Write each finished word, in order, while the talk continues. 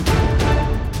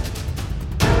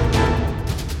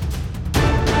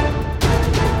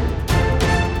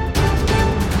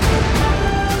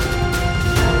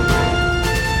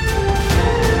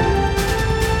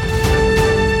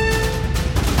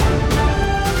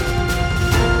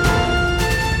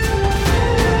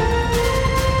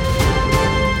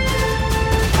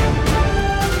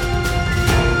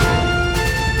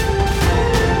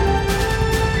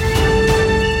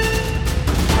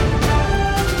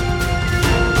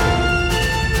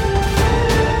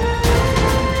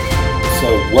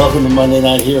Welcome to Monday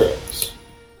Night Heroes,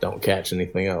 Don't catch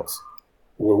anything else.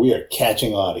 where we are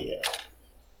catching audio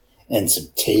and some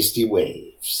tasty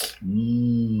waves.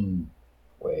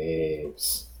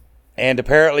 Waves. And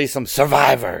apparently some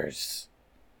survivors.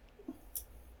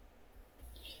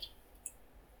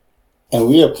 And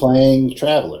we are playing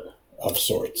Traveler of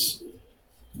sorts.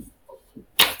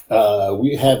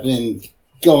 We have been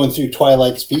going through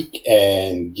Twilight's Peak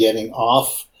and getting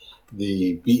off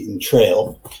the beaten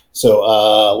trail. So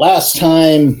last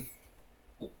time,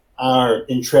 our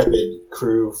intrepid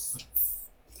crew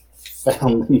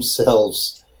found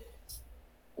themselves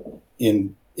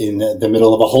in the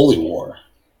middle of a holy war.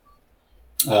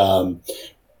 And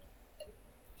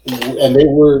they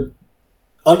were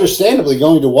understandably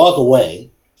going to walk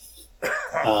away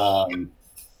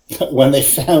when they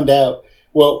found out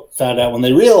when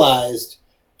they realized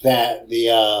that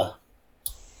the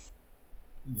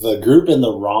group in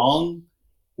the wrong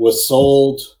was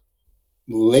sold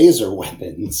laser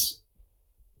weapons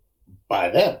by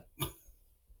them,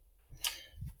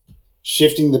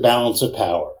 shifting the balance of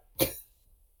power.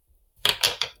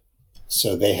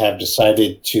 So they have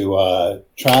decided to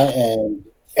try and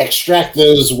extract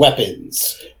those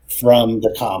weapons from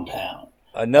the compound.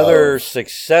 Another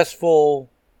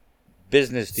successful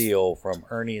business deal from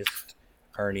Ernie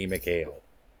McHale.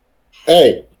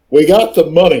 Hey, we got the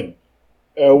money.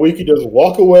 We can just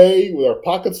walk away with our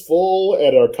pockets full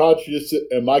and our conscience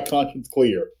and my conscience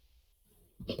clear.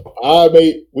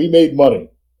 We made money.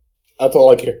 That's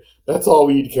all I care. That's all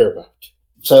we need to care about.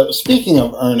 So speaking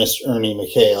of Ernie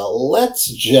McHale, let's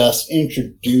just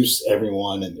introduce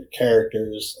everyone and their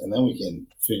characters, and then we can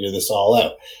figure this all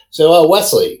out. So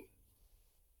Wesley.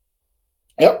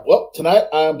 Yep. Well, tonight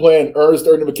I'm playing Ernest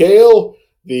Ernie McHale,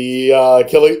 the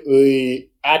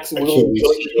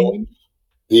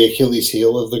Achilles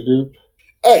heel of the group.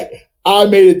 Hey, I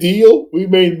made a deal. We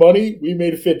made money. We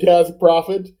made a fantastic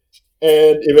profit.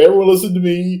 And if everyone listened to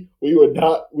me, we would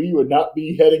not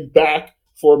be heading back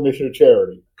for a mission of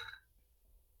charity.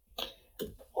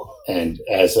 And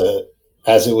as it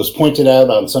was pointed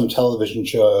out on some television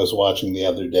show I was watching the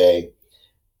other day,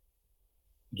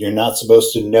 you're not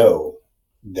supposed to know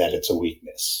that it's a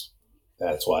weakness.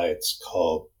 That's why it's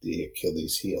called the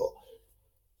Achilles heel.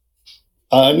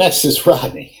 Next is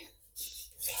Rodney.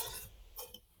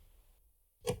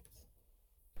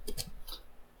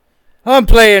 I'm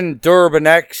playing Durbin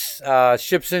X,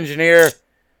 ship's engineer,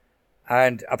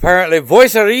 and apparently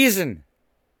voice of reason.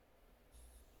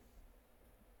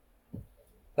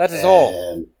 That is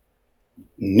all.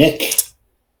 Nick.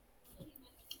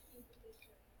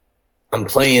 I'm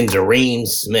playing Doreen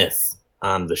Smith.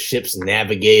 I'm the ship's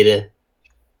navigator,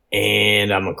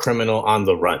 and I'm a criminal on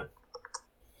the run.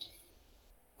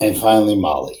 And finally,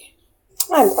 Molly.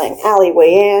 I'm playing Allie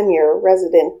Wayan, your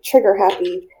resident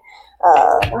trigger-happy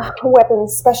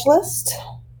weapons specialist.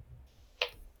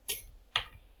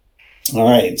 All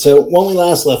right. So when we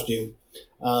last left you,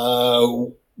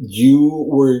 you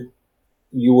were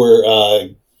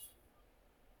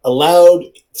allowed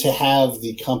to have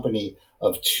the company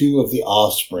of two of the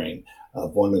offspring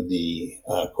of one of the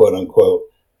quote-unquote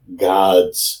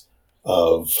gods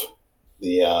of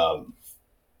the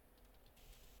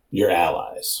your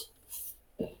allies.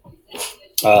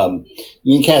 You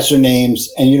can catch their names,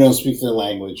 and you don't speak their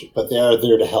language, but they are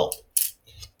there to help.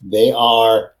 They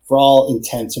are, for all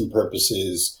intents and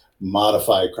purposes,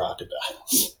 modified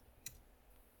crocodiles.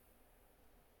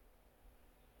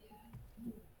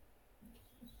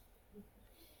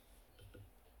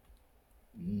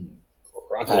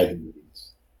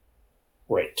 Crocodiles.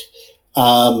 Right.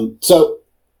 So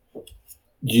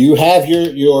you have your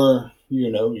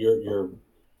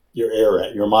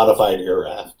air, your modified air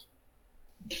raft.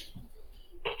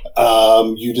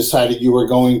 You decided you were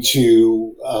going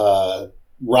to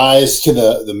rise to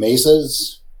the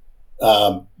mesas,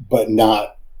 but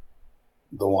not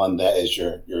the one that is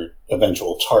your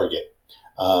eventual target.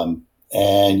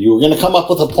 And you were going to come up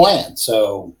with a plan.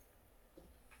 So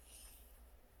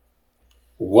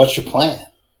what's your plan?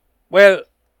 Well,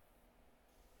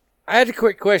 I had a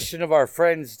quick question of our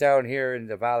friends down here in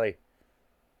the valley.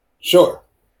 Sure.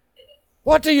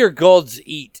 What do your gods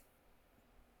eat?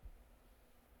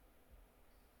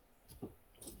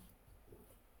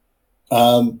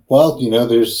 Well,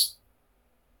 there's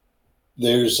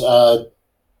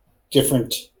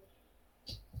different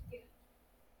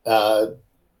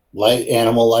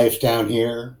animal life down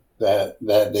here that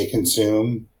they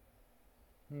consume.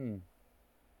 You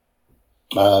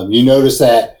notice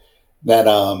that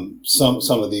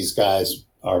some of these guys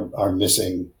are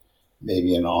missing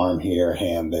maybe an arm here, a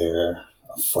hand there,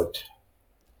 a foot.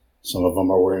 Some of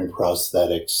them are wearing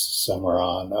prosthetics. Some are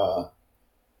on.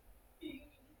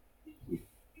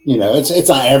 It's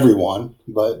not everyone,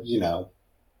 but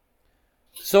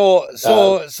So they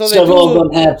several do.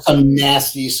 of them have some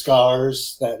nasty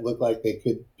scars that look like they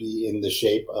could be in the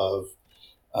shape of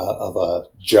a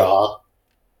jaw.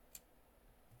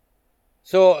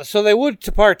 So they would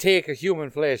to partake of human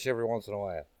flesh every once in a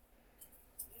while.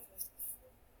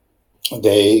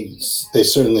 They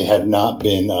certainly have not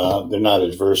been. They're not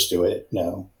adverse to it.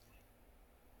 No.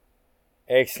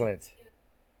 Excellent.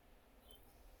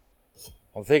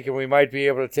 I'm thinking we might be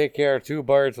able to take care of 2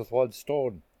 birds with 1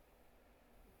 stone.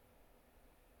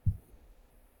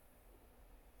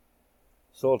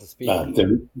 So to speak.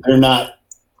 They're not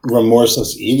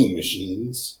remorseless eating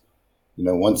machines.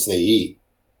 Once they eat,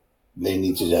 they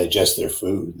need to digest their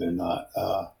food. They're not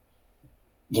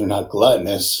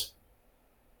gluttonous.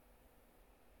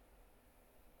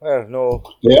 Well, no.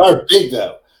 They are big,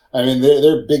 though. I mean,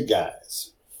 they're big guys.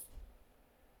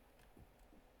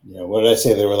 What did I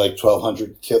say? They were like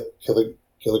 1,200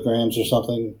 kilograms or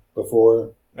something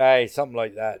before. Aye, something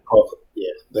like that.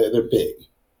 Yeah, they're big.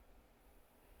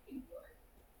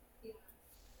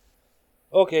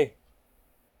 Okay.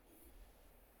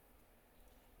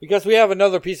 Because we have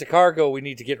another piece of cargo we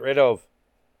need to get rid of.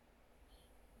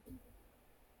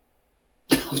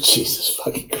 Oh, Jesus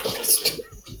fucking Christ.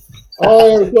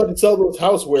 Oh, I was going to sell those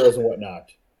housewares and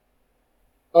whatnot.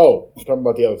 Oh, I'm talking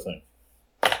about the other thing.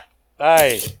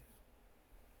 Aye.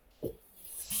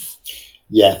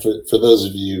 Yeah, for those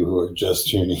of you who are just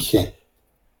tuning in,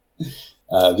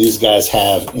 these guys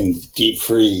have in deep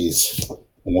freeze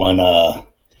one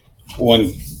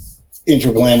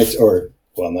interplanetary, or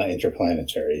well, not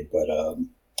interplanetary, but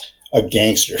a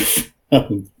gangster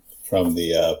from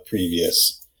the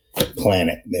previous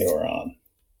planet they were on.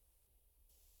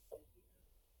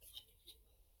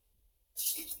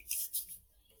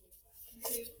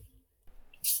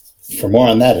 For more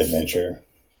on that adventure,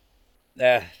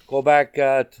 Go back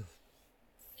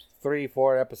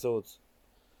 3-4 episodes.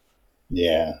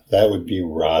 yeah, that would be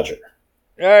Roger.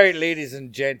 All right, ladies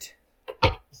and gent.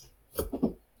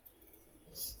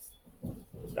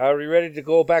 Are we ready to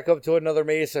go back up to another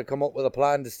mesa, come up with a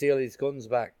plan to steal these guns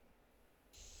back?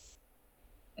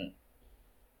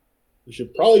 We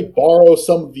should probably borrow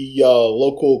some of the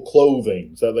local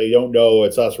clothing so they don't know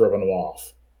it's us ripping them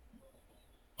off.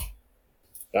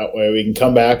 That way we can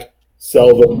come back,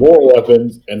 sell them more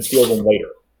weapons, and steal them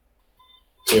later.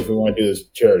 If we want to do this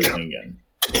charity thing again.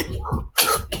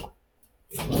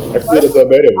 Actually, that's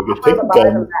better. We could take the buy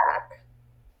them guns. back.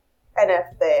 And if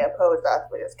they oppose us,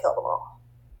 we just kill them all.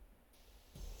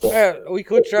 We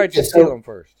could try to steal them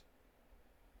first.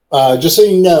 Just so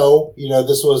you know,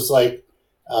 this was like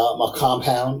a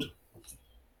compound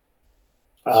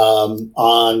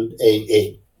on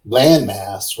a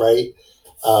landmass, right?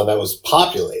 That was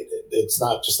populated. It's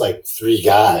not just like 3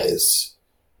 guys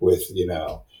with,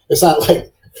 it's not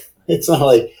like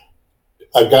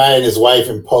a guy and his wife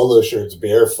in polo shirts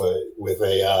barefoot with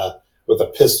a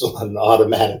pistol and an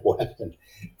automatic weapon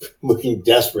looking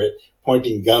desperate,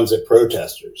 pointing guns at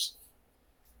protesters.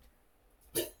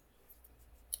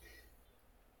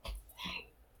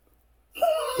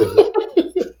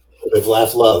 They've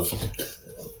laughed love.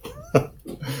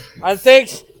 And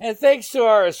thanks to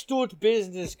our astute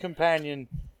business companion,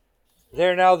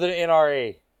 they're now the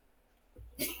NRA.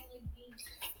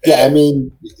 Yeah, I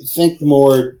mean, think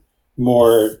more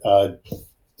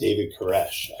David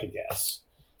Koresh, I guess.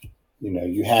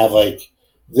 You have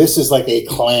this is like a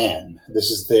clan. This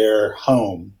is their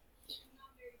home.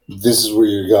 This is where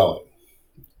you're going.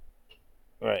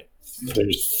 Right.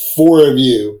 There's 4 of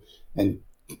you and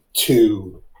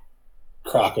 2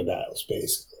 crocodiles,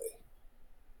 basically.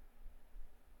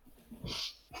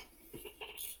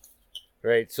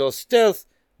 Right, so stealth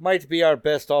might be our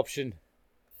best option.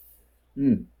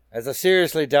 As I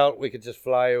seriously doubt we could just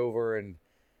fly over and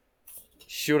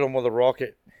shoot them with a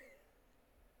rocket.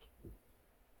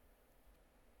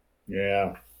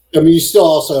 Yeah. I mean, you still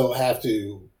also have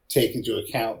to take into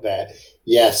account that,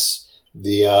 yes,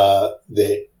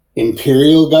 the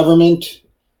imperial government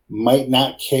might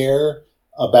not care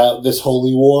about this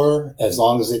holy war as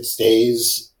long as it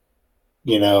stays,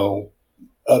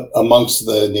 amongst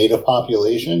the native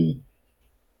population.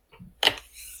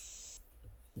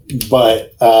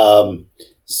 But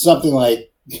something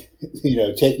like,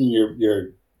 taking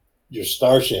your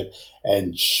starship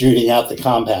and shooting out the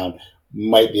compound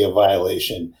might be a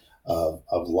violation of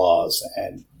laws,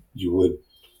 and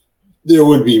there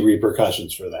would be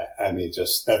repercussions for that. I mean,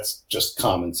 that's just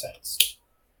common sense.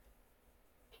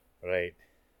 Right.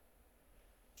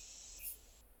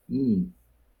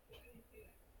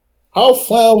 How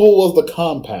flammable was the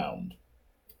compound?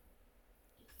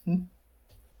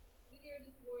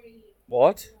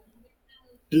 What?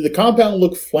 Did the compound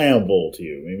look flammable to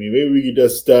you? I mean, maybe we could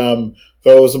just throw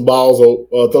some bottles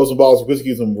of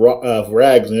whiskey, some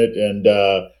rags in it, and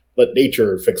let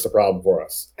nature fix the problem for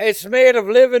us. It's made of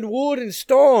living wood and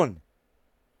stone.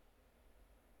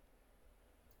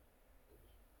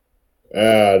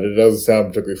 That doesn't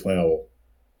sound particularly flammable.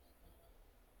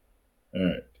 All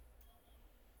right.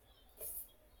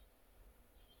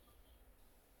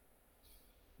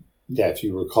 Yeah, if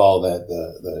you recall that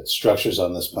the structures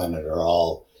on this planet are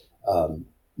all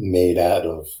made out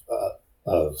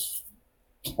of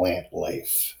plant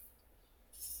life,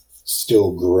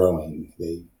 still growing.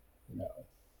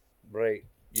 Right.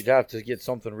 You'd have to get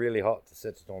something really hot to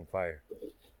set it on fire.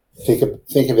 Think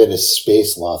of it as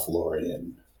space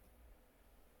Lothlorien.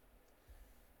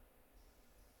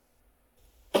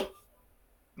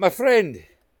 My friend.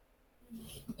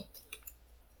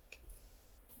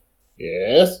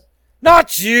 Yes?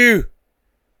 Not you!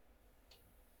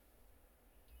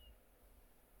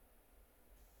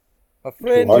 My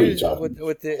friend Who are you who's talking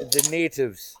with the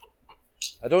natives.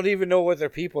 I don't even know what their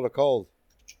people are called.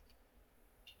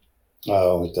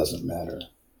 Oh, it doesn't matter.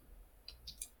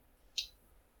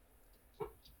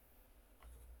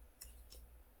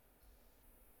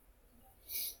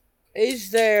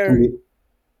 Is there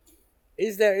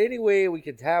any way we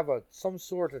could have some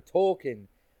sort of token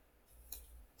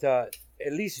to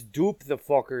at least dupe the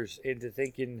fuckers into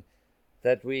thinking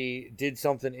that we did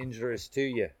something injurious to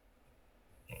you?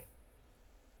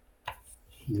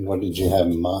 What did you have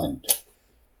in mind?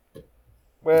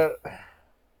 Well,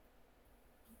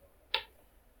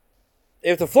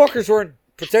 if the fuckers weren't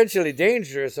potentially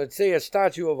dangerous, I'd say a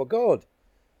statue of a god.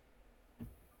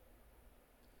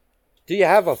 Do you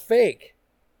have a fake?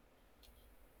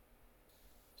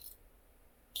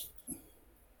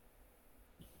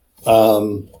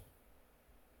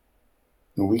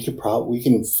 We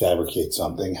can fabricate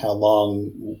something. How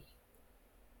long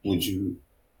would you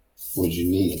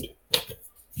need?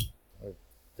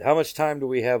 How much time do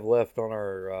we have left on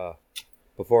our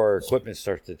before our equipment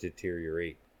starts to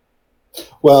deteriorate?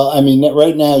 Well, I mean,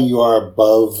 right now you are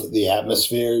above the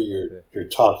atmosphere. You're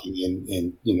talking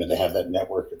in they have that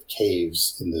network of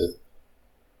caves in the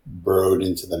burrowed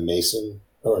into the mesa.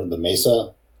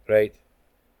 Right.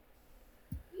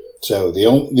 So the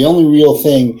only real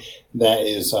thing that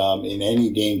is in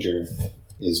any danger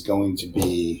is going to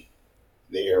be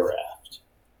the air raft.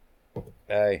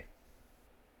 Aye.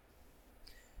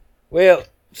 Well,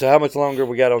 so how much longer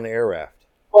we got on the air raft?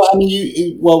 Well, I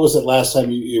mean, what was it last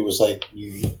time? It was like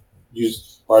you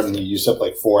used up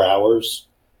like 4 hours.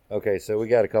 Okay, so we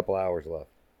got a couple hours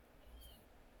left.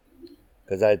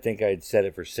 Because I think I'd set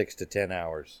it for 6 to 10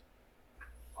 hours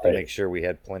to make sure we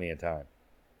had plenty of time.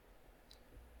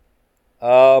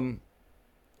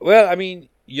 Well, I mean,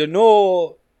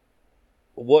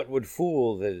 what would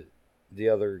fool the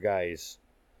other guys?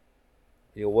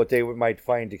 What they might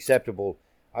find acceptable.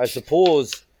 I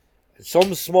suppose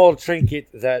some small trinket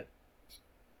that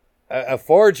a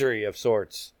forgery of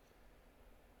sorts.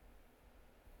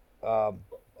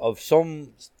 Of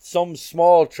some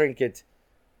small trinket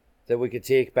that we could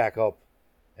take back up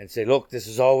and say, look, this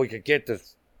is all we could get. The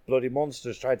bloody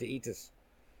monsters tried to eat us.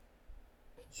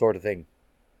 Sort of thing.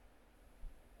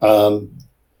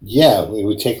 Yeah, it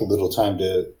would take a little time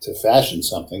to fashion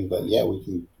something, but yeah,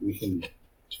 we can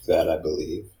do that, I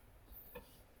believe.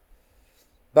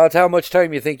 About how much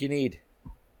time you think you need?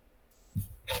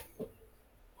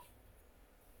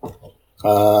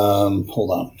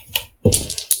 Hold on.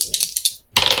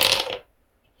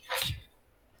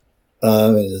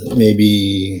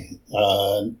 Maybe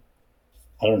I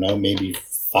don't know, maybe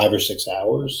 5 or 6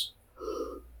 hours.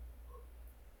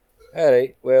 All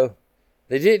right. Well,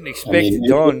 they didn't expect it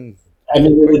done.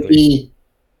 It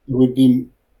would be,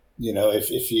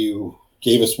 if you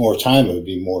gave us more time, it would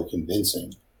be more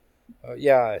convincing.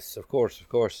 Yes, of course.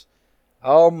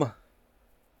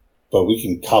 But we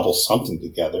can cobble something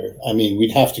together. I mean,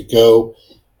 we'd have to go,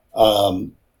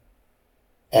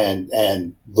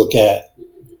 and look at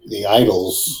the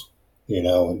idols,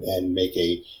 and make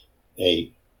a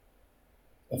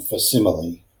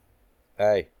facsimile.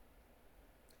 Aye.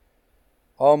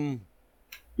 I mean,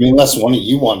 unless one of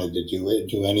you wanted to do it,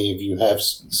 do any of you have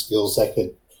skills that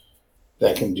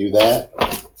can do that?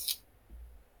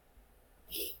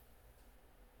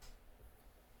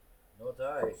 Not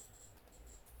I.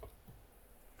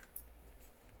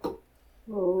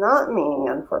 Not me,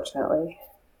 unfortunately.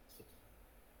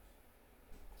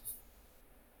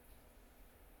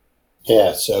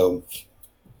 Yeah. So.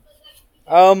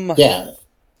 Yeah.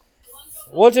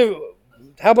 What if?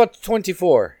 How about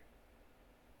 24?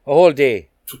 A whole day.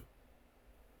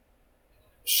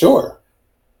 Sure.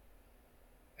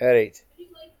 All right.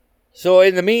 So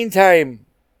in the meantime,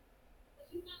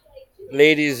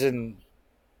 ladies and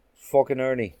fucking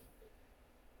Ernie,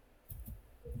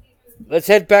 let's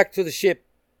head back to the ship.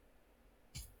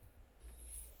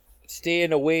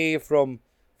 Staying away from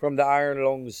the Iron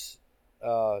Lungs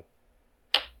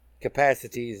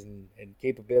capacities and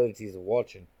capabilities of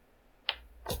watching.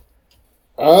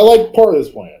 I like part of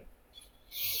this plan.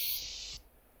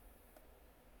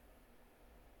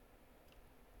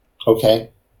 Okay.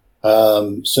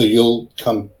 So you'll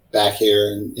come back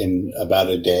here in about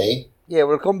a day? Yeah,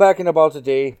 we'll come back in about a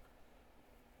day.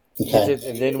 Okay.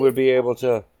 And then we'll be able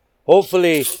to...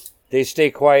 Hopefully, they stay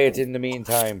quiet in the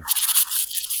meantime.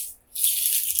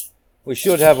 We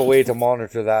should have a way to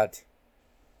monitor that.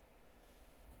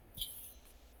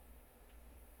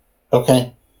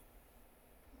 Okay.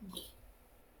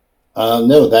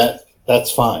 No,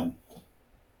 that's fine.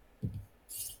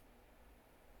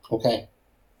 Okay.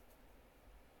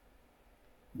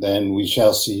 Then we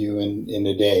shall see you in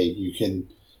a day. You can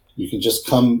just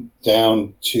come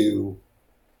down to.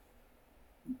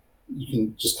 You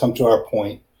can just come to our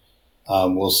point.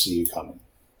 We'll see you coming.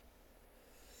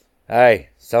 Aye,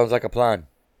 sounds like a plan.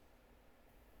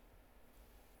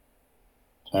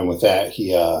 And with that,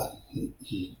 he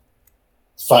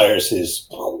fires his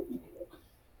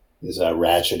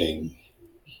ratcheting,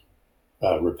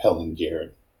 repelling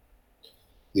gear,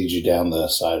 leads you down the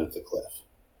side of the cliff.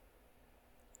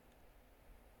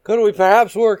 Could we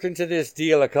perhaps work into this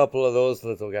deal a couple of those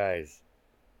little guys?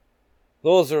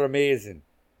 Those are amazing.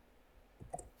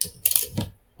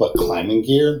 What, climbing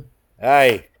gear?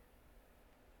 Aye.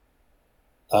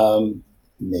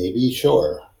 Maybe,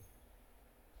 sure.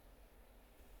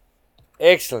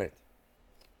 Excellent.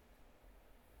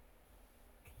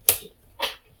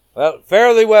 Well,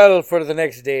 fairly well for the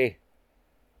next day.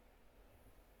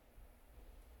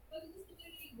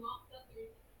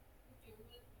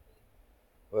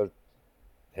 We'll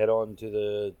head on to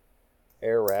the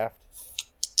air raft.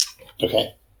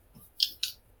 Okay.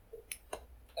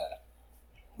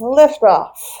 Lift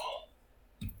off.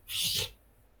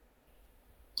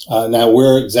 Now,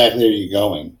 where exactly are you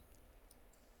going?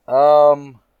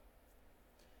 We're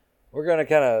gonna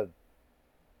kind of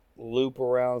loop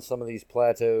around some of these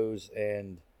plateaus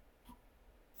and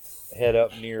head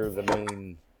up near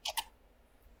the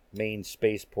main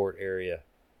spaceport area.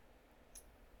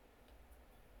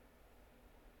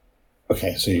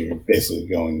 Okay, so you're basically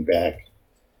going back.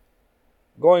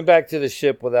 Going back to the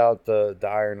ship without the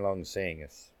Iron Lung seeing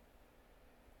us.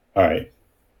 All right.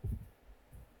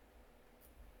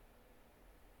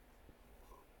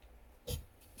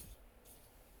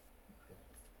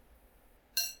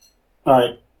 All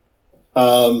right.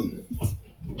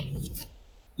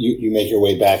 You make your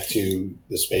way back to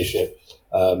the spaceship.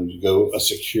 You go a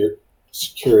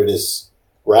circuitous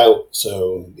route,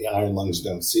 so the Iron Lungs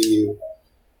don't see you.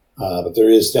 But there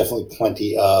is definitely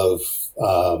plenty of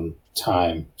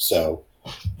time, so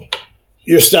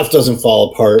your stuff doesn't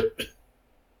fall apart.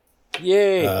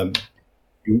 Yay!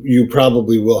 You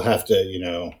probably will have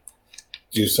to,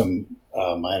 do some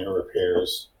minor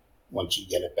repairs once you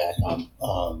get it back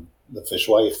on the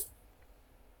Fishwife.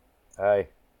 Aye.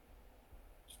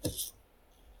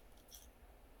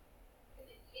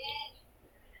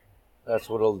 That's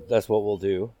what we'll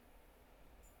do.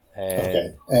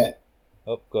 And Okay.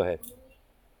 oh, go ahead.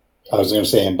 I was going to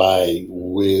say, and by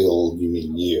will, you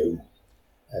mean you,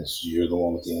 as you're the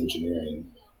one with the engineering.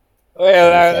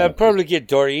 Well, I'd probably get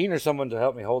Doreen or someone to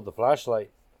help me hold the flashlight.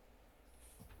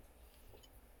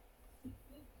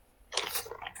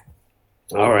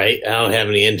 All right. I don't have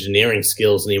any engineering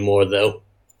skills anymore, though.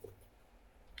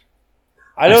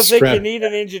 I don't think you need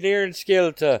an engineering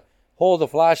skill to hold a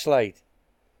flashlight.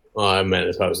 Oh, I meant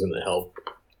if I was going to help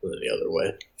the other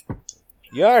way.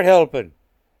 You aren't helping.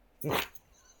 All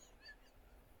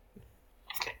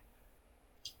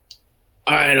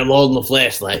right, I'm holding the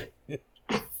flashlight.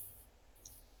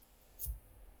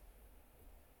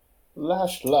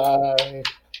 Flashlight.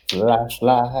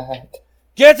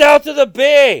 Get out to the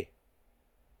bay.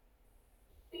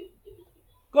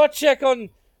 Go check on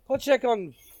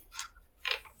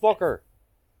fucker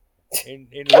in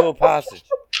Low Passage.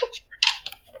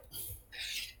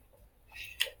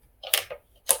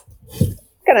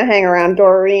 Gonna hang around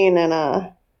Doreen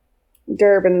and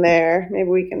Durbin there. Maybe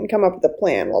we can come up with a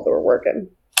plan while they're working.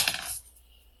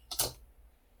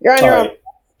 You're on your own.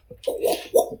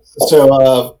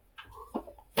 So,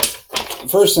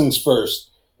 first things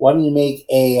first, why don't you make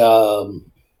a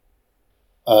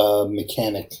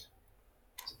mechanic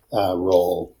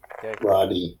roll, Okay.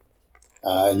 Roddy.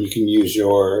 And you can use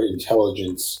your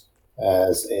intelligence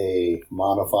as a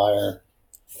modifier.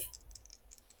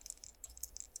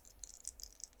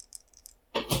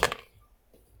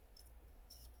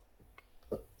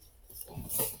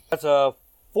 That's a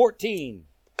 14.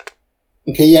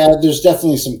 Okay, yeah, there's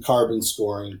definitely some carbon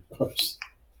scoring. Well,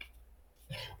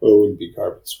 it wouldn't be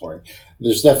carbon scoring.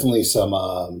 There's definitely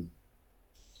some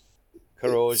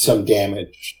Corrosion. some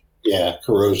damage. Yeah,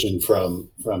 corrosion from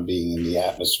being in the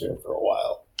atmosphere for a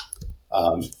while.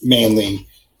 Mainly,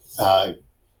 a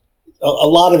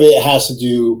lot of it has to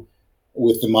do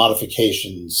with the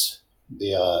modifications,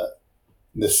 the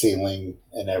ceiling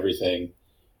and everything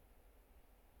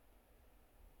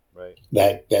Right.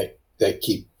 that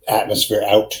keep atmosphere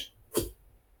out.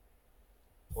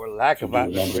 Or lack of You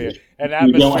remember atmosphere. that.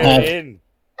 And We don't atmosphere have- in.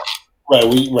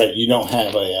 Right. You don't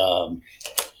have a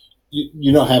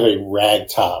you don't have a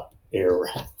ragtop air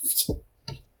raft.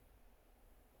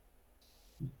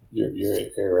 Your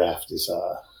air raft is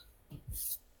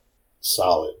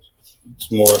solid.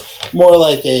 It's more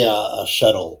like a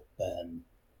shuttle than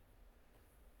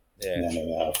Yeah.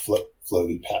 a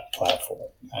floaty platform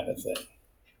kind of thing.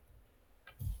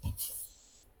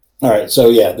 All right, so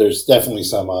yeah, there's definitely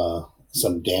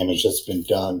some damage that's been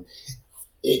done.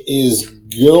 It is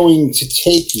going to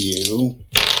take you.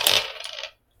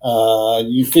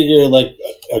 You figure like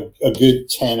a good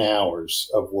 10 hours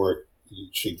of work. You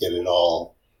should get it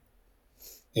all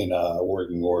in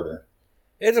working order.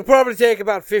 It'll probably take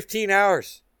about 15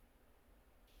 hours.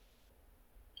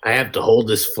 I have to hold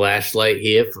this flashlight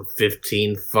here for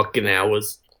 15 fucking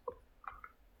hours.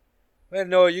 Well,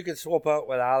 no, you can swap out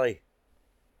with Ali.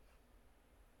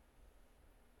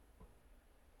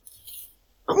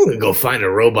 I'm gonna go find a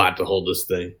robot to hold this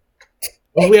thing.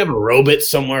 Do we have a robot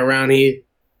somewhere around here?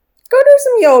 Go do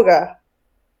some yoga.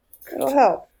 It'll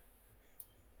help.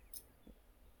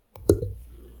 I'm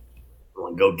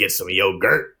gonna go get some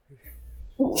yogurt.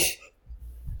 All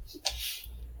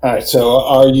right, so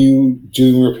are you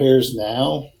doing repairs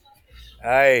now?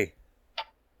 Aye.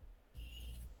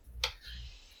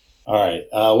 All right,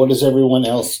 what is everyone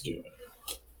else doing?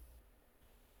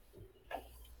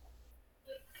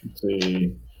 Let's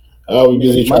see. Oh, we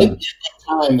busy It might trying. be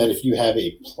a time that if you have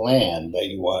a plan that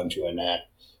you want to enact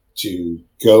to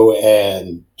go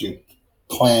and do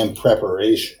plan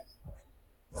preparation.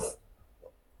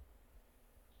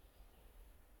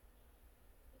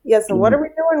 Yeah, so what are we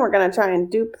doing? We're going to try and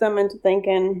dupe them into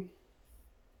thinking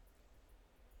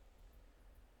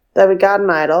that we got an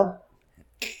idol.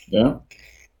 Yeah.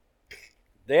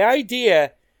 The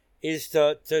idea is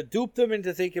to dupe them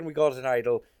into thinking we got an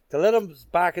idol, to let them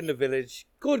back in the village,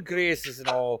 good graces and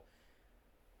all,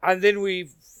 and then we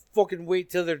fucking wait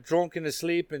till they're drunk and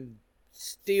asleep and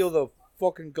steal the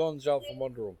fucking guns out from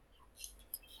under them.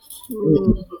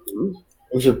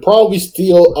 We should probably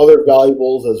steal other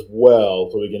valuables as well,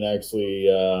 so we can actually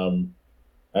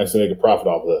make a profit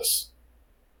off this.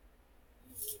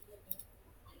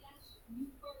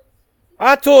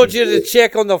 I told you to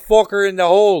check on the fucker in the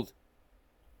hold.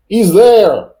 He's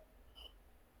there.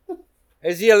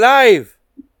 Is he alive?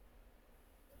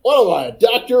 What am I, a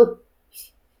doctor?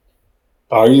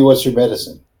 Are you? What's your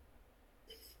medicine?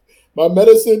 My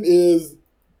medicine is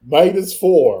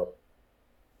 -4.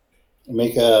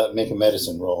 Make a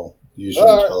medicine roll. Use your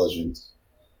All right. intelligence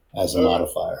as a All right.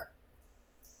 modifier.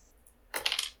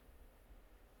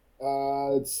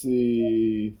 Let's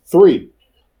see. 3.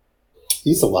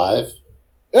 He's alive.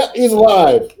 Yeah, he's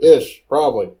alive-ish,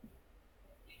 probably.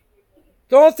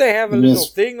 Don't they have a Miss- little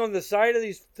thing on the side of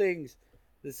these things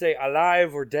that say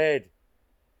alive or dead?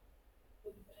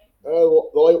 I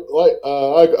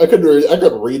couldn't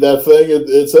read that thing.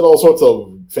 It said all sorts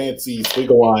of fancy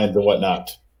squiggle lines and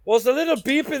whatnot. Was the little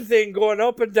beeping thing going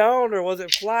up and down, or was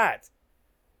it flat?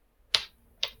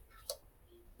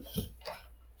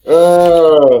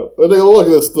 Let's take a look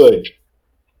at this thing.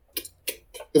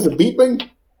 Is it beeping?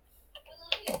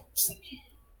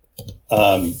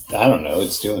 I don't know.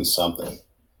 It's doing something.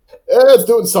 Yeah, it's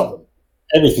doing something.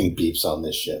 Everything beeps on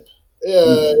this ship.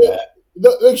 Yeah, Yeah.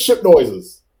 Make ship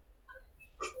noises.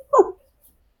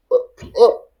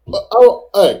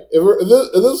 Hey, if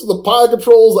this is the pilot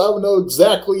controls, I would know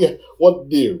exactly what to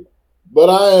do.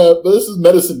 But this is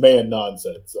medicine man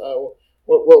nonsense.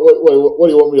 What do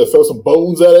you want me to throw some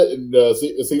bones at it and see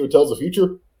if it tells the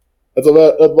future? That's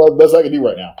about the best I can do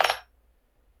right now.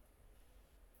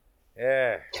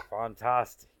 Yeah,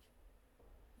 fantastic.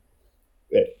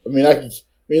 Yeah,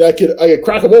 I could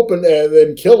crack him open and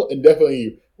then kill and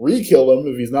definitely re-kill him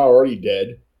if he's not already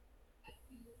dead.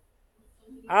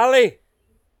 Ali,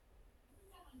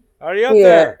 are you up Yeah.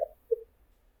 there?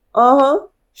 Uh-huh.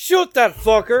 Shoot that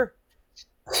fucker.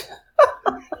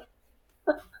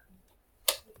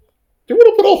 Do you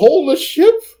want to put a hole in the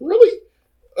ship? Really?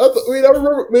 I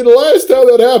remember. The last time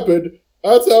that happened,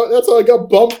 that's how I got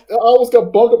bumped. I almost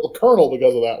got bumped up the colonel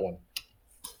because of that one.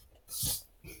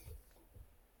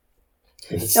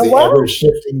 It's Now the what?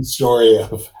 ever-shifting story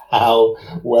of how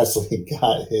Wesley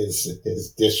got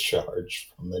his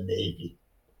discharge from the Navy.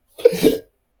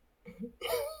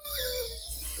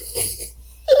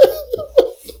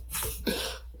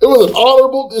 It was an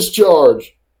honorable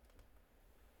discharge.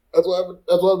 That's why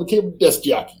I became a desk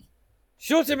jockey.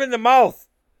 Shoot him in the mouth.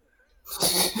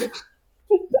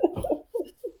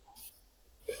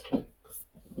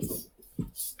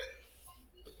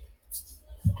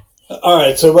 All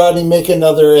right, so Rodney, make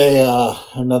another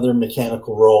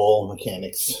mechanical roll,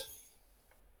 mechanics.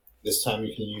 This time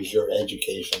you can use your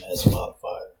education as a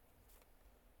modifier.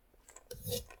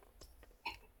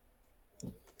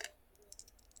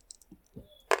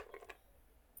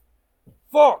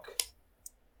 Fuck.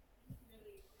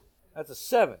 That's a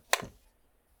 7.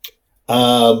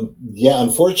 Yeah,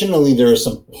 unfortunately, there are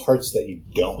some parts that you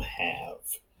don't have.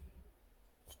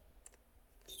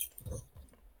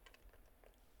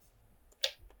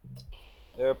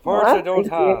 There are parts I don't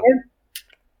have.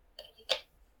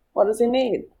 What does he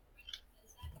need?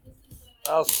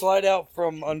 I'll slide out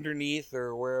from underneath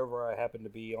or wherever I happen to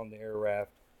be on the air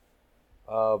raft.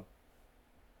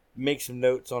 Make some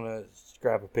notes on a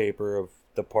scrap of paper of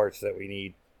the parts that we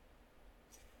need.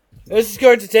 This is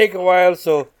going to take a while,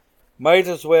 so might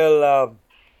as well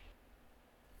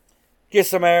get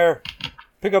some air,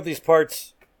 pick up these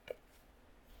parts,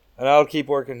 and I'll keep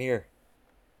working here.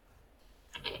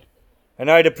 And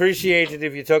I'd appreciate it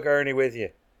if you took Ernie with you.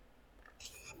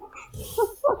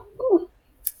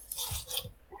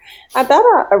 At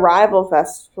that arrival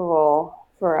festival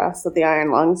for us that the Iron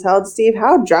Lungs held, Steve,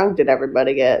 how drunk did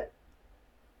everybody get?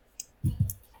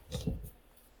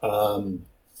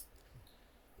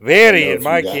 Very, in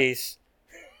my case.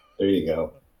 There you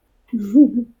go. I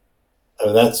mean,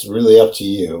 that's really up to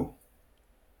you.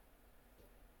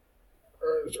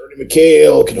 Ernie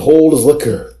McHale can hold his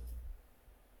liquor.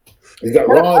 He's got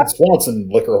Ron Swanson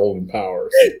liquor holding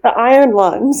powers. The Iron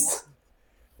Lungs.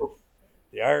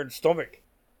 The Iron Stomach.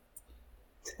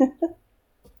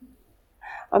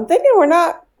 I'm thinking we're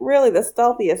not really the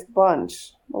stealthiest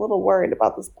bunch. I'm a little worried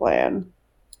about this plan.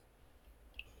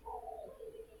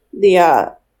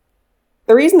 The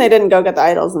reason they didn't go get the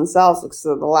idols themselves is because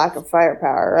of the lack of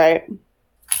firepower, right?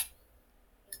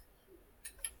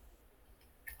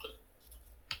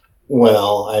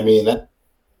 Well, I mean,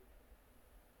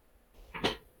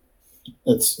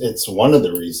 it's one of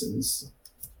the reasons.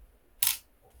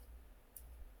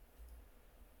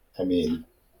 I mean,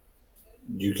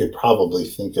 you could probably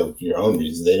think of your own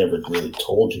reasons. They never really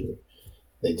told you.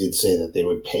 They did say that they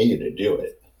would pay you to do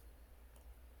it.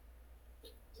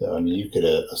 So, I mean, you could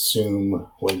assume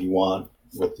what you want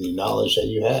with the knowledge that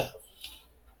you have.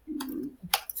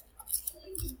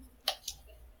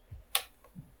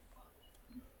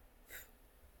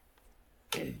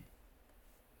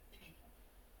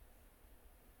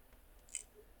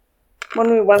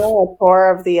 When we went on a tour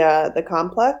of the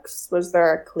complex, was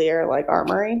there a clear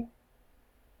armory?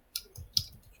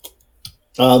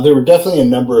 There were definitely a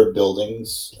number of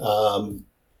buildings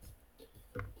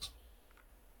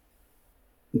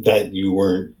that you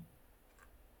weren't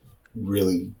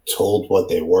really told what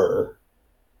they were,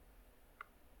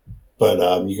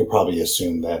 but you could probably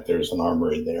assume that there's an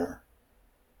armory there.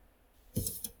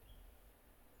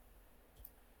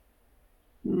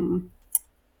 Hmm.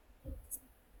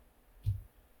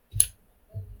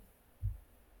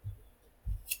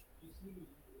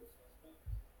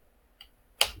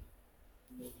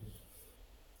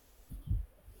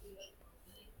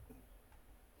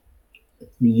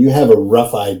 You have a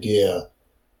rough idea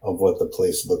of what the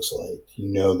place looks like. You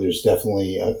know, there's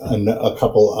definitely a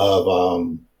couple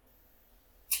of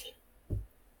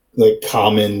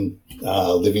common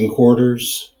living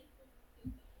quarters.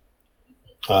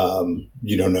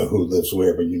 You don't know who lives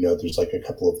where, but you know there's a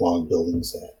couple of long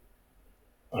buildings that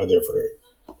are there for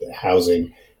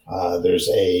housing. There's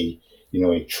a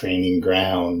training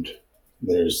ground.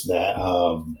 There's that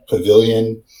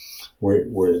pavilion where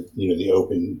the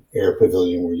open air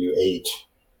pavilion where you ate.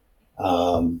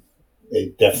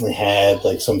 They definitely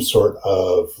had some sort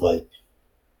of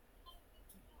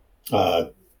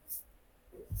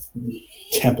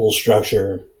temple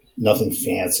structure, nothing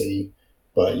fancy,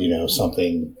 but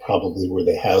something probably where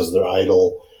they house their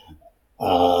idol,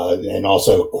 and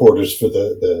also quarters for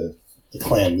the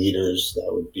clan leaders.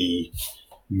 That would be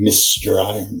Mr.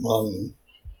 Iron Lung.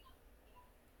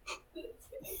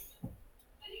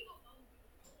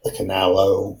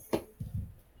 Canalo.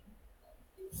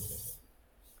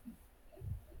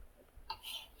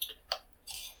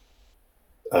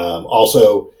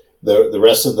 Also, the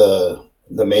rest of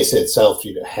the mesa itself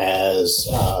has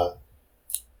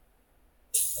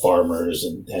farmers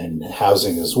and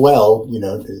housing as well.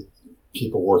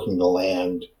 People working the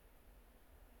land.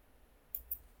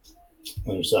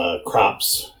 There's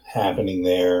crops happening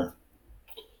there.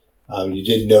 You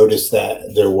did notice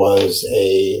that there was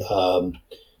a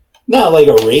not like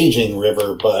a raging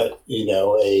river, but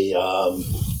a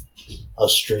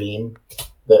stream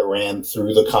that ran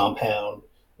through the compound,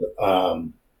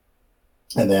 and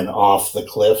then off the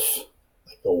cliff,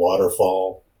 like a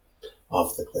waterfall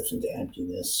off the cliff into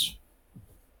emptiness.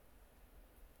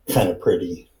 Kind of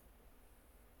pretty.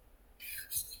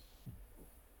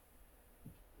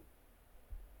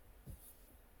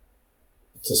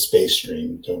 It's a space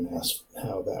stream. Don't ask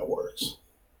how that works.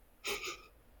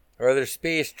 Are there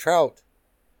space trout?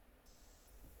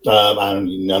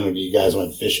 None of you guys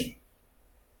went fishing.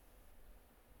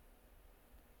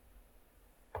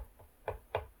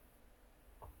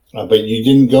 But you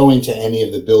didn't go into any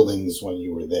of the buildings when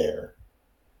you were there.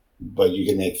 But you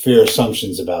can make fair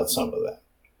assumptions about some of them.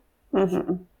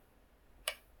 Mm-hmm.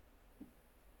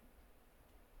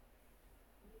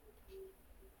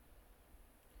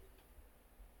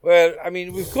 Well, I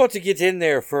mean, we've got to get in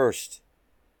there first.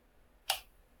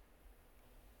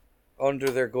 Under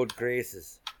their good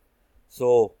graces.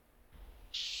 So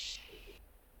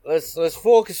let's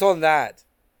focus on that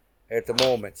at the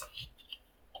moment.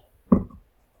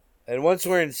 And once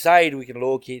we're inside, we can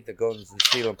locate the guns and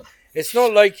steal them. It's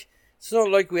not like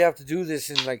we have to do this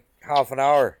in like half an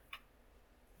hour.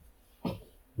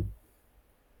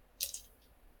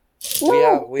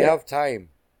 We have time,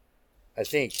 I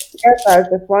think. Yes, I was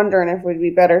just wondering if we'd be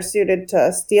better suited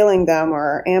to stealing them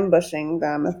or ambushing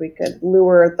them if we could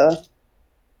lure the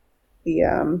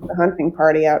hunting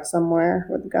party out somewhere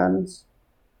with guns.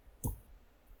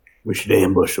 We should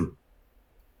ambush them.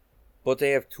 But they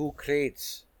have 2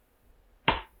 crates.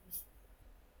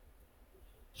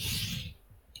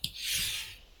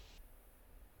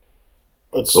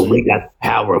 But we got the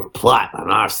power of plot on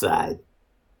our side.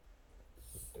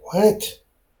 What?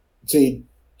 See,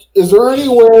 is there any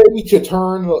way to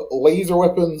turn laser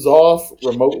weapons off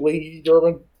remotely,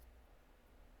 Durbin?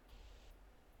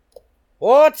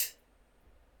 What? Is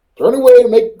there any way to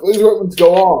make laser weapons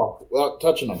go off without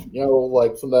touching them?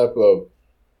 Like some type of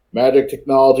magic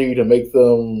technology to make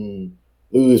them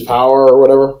lose power or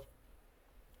whatever?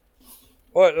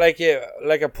 What, like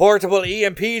a portable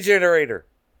EMP generator?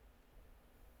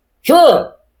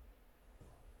 Sure!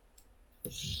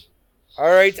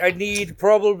 Alright, I need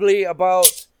probably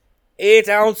about 8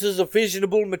 ounces of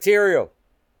fissionable material.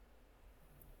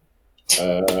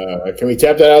 Can we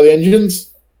tap that out of the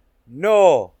engines?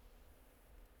 No.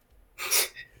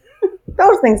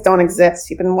 Those things don't exist.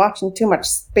 You've been watching too much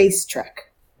Space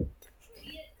Trek.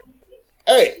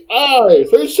 Hey,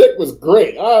 Space Trek was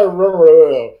great. I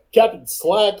remember Captain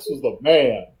Slacks was the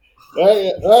man.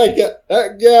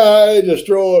 That guy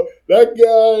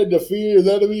defeated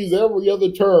enemies every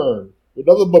other turn with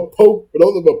nothing but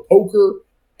poker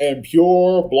and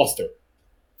pure bluster.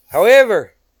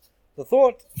 However, the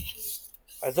thought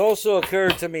has also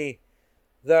occurred to me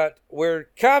that we're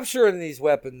capturing these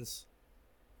weapons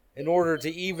in order to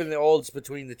even the odds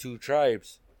between the 2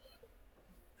 tribes.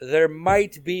 There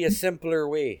might be a simpler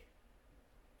way.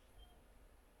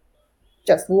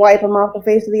 Just wipe them off the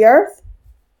face of the earth?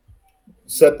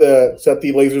 Set the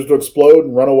lasers to explode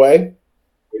and run away.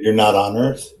 You're not on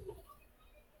Earth?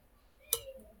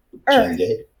 Earth.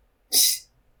 Jane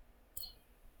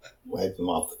Wipe them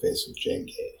off the face of Jane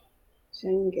Gay.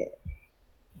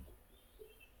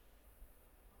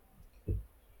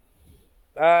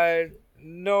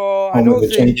 No, I Home don't of the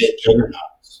think. Jane Gay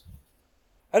juggernauts.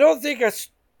 I don't think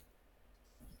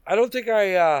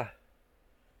I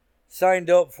signed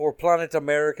up for Planet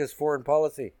America's foreign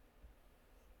policy.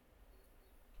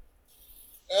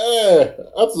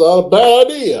 That's not a bad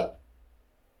idea.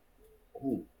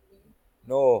 Ooh.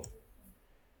 No.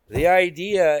 The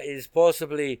idea is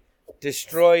possibly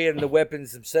destroying the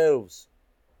weapons themselves.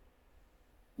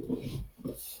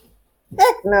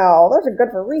 Heck no, those are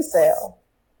good for resale.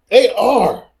 They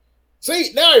are.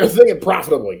 See, now you're thinking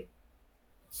profitably.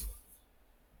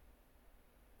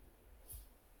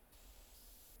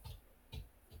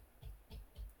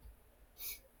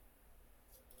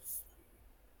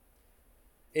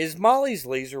 Is Molly's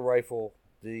laser rifle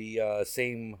the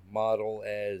same model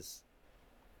as...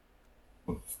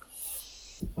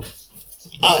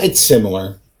 It's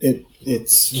similar.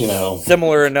 It's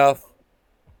Similar enough.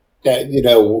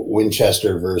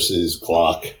 Winchester versus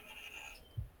Glock.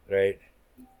 Right.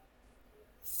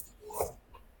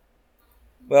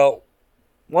 Well,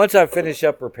 once I finish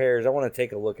up repairs, I want to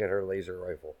take a look at her laser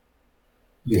rifle.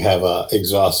 You have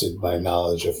exhausted my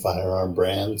knowledge of firearm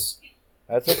brands.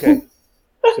 That's okay.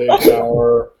 Save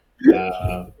Tower,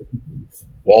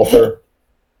 Walther.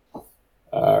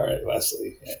 All right,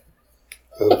 Wesley.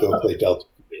 Go play Delta.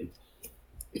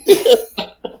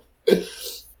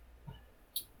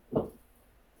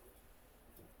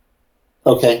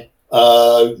 Okay.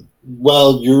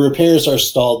 Well, your repairs are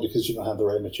stalled because you don't have the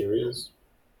right materials.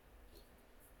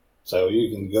 So you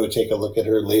can go take a look at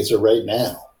her laser right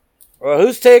now. Well,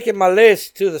 who's taking my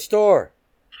list to the store?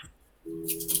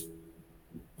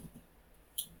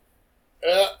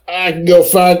 I can go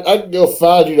find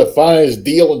you the finest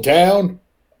deal in town.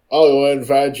 I'll go ahead and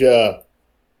find you a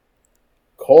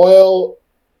coil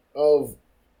of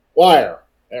wire.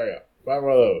 There you go. Find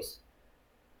one of those.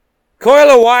 Coil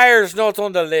of wire's not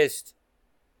on the list.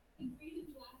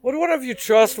 Would one of you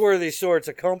trustworthy sorts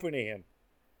accompany him?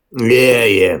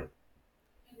 Yeah.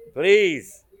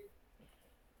 Please.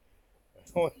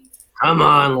 Come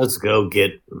on, let's go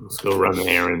run an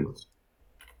errand.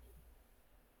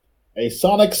 A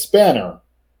sonic spanner.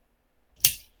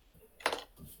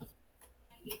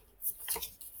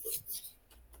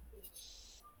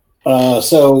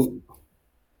 So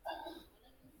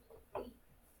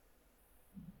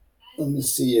let me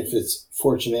see if it's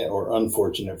fortunate or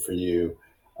unfortunate for you.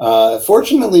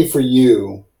 Fortunately for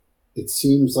you, it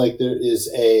seems like there is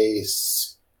a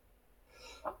scout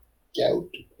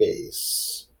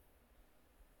base.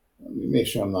 Let me make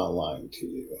sure I'm not lying to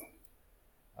you.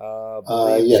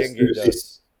 Yes, there's a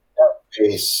scout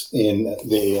base in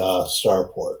the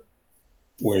starport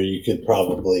where you could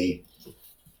probably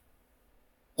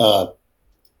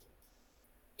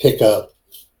pick up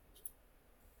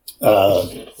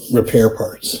repair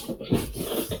parts.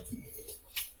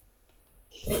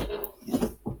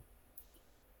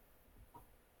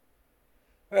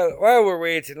 Well, while we're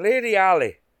waiting, Lady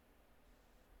Alley,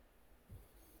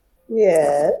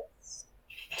 Yes.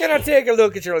 can I take a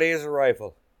look at your laser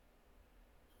rifle?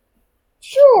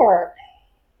 Sure.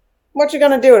 What you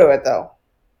gonna do to it, though?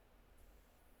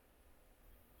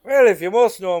 Well, if you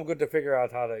must know, I'm going to figure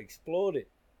out how to explode it.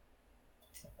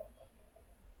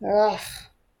 Ugh.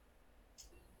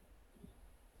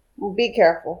 Well, be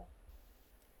careful.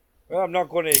 Well, I'm not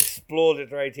going to explode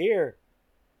it right here.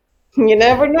 You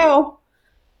never know.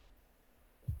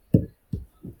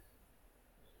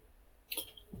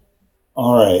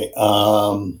 All right,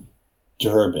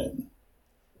 Durbin.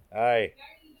 Aye.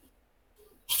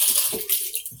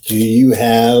 Do you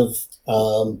have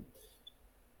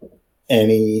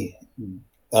any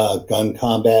gun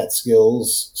combat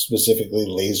skills, specifically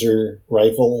laser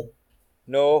rifle?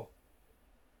 No,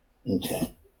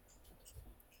 Okay.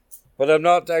 but I'm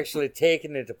not actually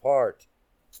taking it apart.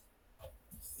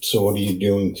 So what are you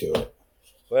doing to it?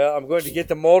 Well, I'm going to get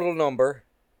the model number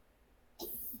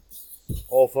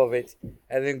off of it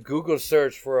and then Google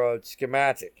search for a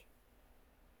schematic.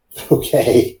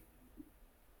 Okay.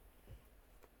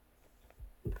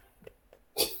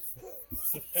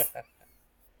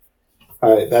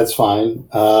 All right, that's fine.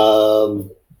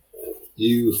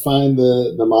 You find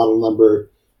the model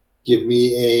number. Give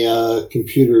me a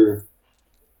computer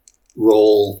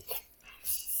roll,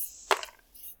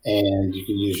 and you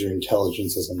can use your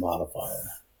intelligence as a modifier.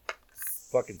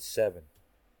 Fucking 7.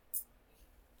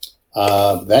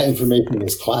 That information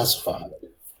is classified.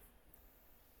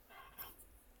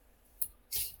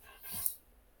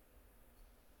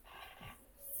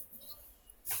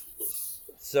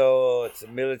 So it's a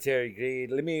military grade.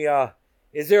 Let me,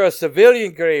 is there a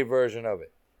civilian grade version of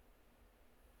it?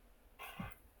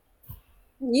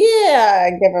 Yeah,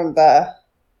 give him the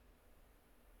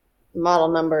model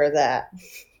number of that.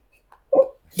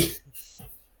 Give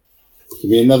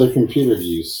me another computer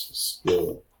use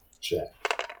skill check.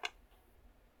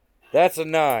 That's a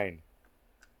 9.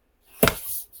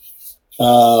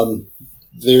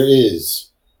 There is.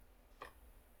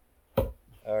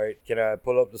 All right, can I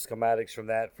pull up the schematics from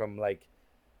that from like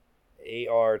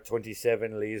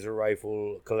AR-27 Laser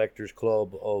Rifle Collectors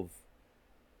Club of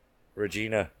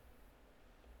Regina?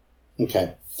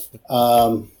 Okay.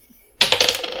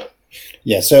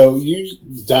 Yeah, so you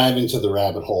dive into the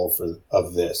rabbit hole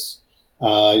of this. You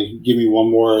can give me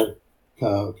one more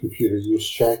computer use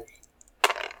check.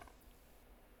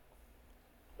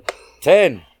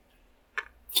 10.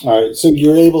 All right, so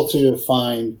you're able to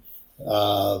find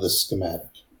the schematic.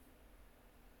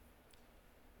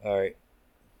 All right.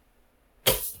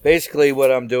 Basically,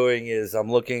 what I'm doing is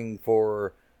I'm looking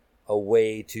for a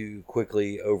way to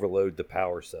quickly overload the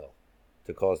power cell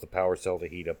to cause the power cell to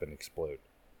heat up and explode.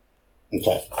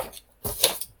 Okay.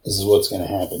 This is what's going to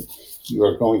happen. You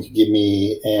are going to give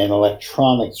me an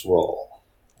electronics roll.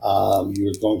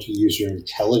 You're going to use your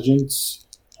intelligence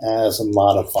as a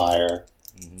modifier.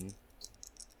 Mm-hmm.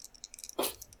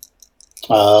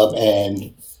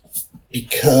 And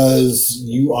because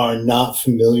you are not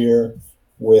familiar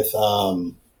with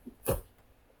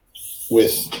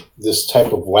this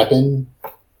type of weapon,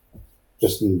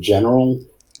 just in general,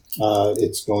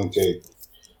 it's going to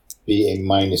be a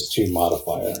 -2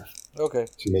 modifier. Okay.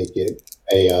 To make it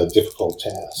a difficult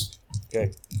task.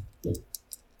 Okay.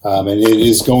 And it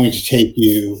is going to take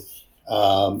you,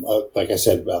 like I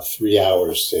said, about 3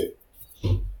 hours to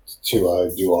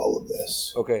do all of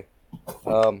this. Okay.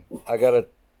 I got a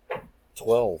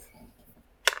 12.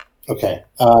 Okay.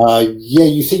 Yeah,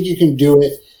 you think you can do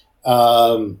it,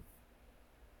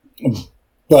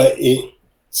 but it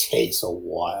takes a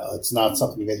while. It's not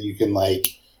something that you can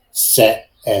like set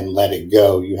and let it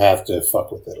go. You have to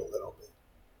fuck with it a little bit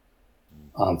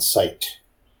on site.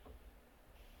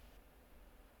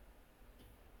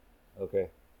 Okay.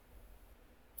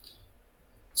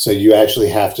 So you actually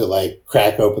have to like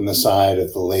crack open the side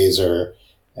of the laser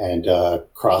and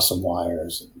cross some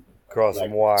wires. Cross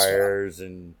some wires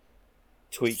and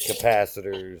tweak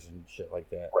capacitors and shit like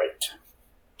that. Right.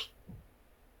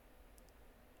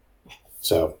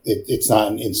 So it's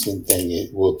not an instant thing.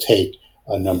 It will take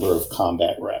a number of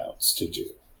combat rounds to do.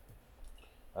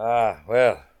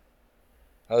 Well,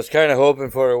 I was kind of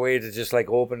hoping for a way to just like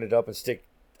open it up and stick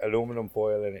aluminum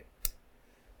foil in it.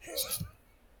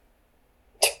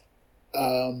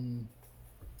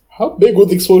 How big would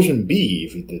the explosion be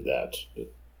if you did that? Just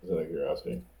out of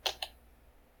curiosity.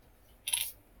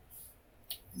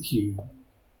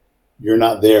 You're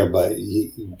not there, but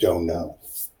you don't know.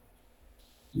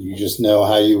 You just know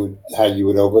how you would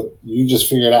you just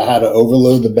figured out how to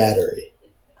overload the battery.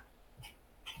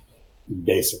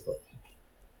 Basically.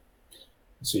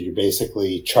 So you're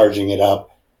basically charging it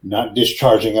up, not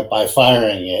discharging it by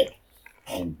firing it,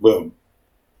 and boom.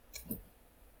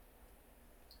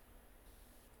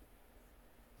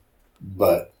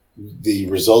 But the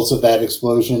results of that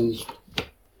explosion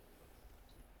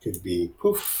could be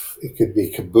poof, it could be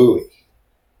kabooey.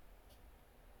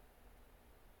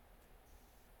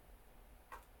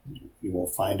 You will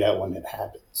find out when it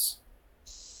happens.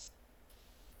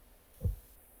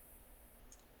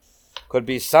 Could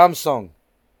be Samsung.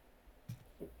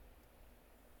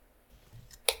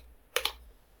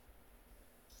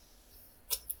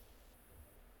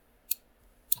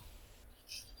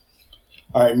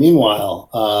 All right. Meanwhile,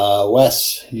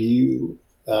 Wes, you,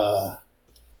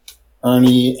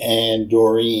 Ernie, and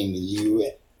Doreen,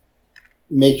 you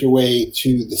make your way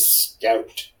to the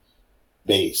scout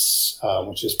base,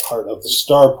 which is part of the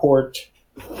starport.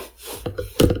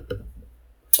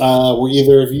 Were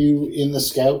either of you in the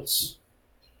scouts?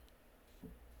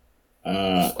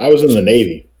 I was in the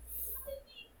Navy.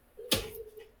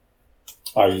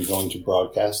 Are you going to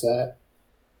broadcast that?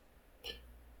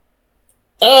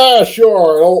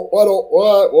 Sure. What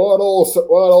old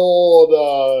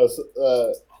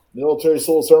military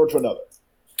soul servant to another?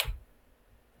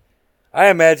 I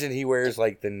imagine he wears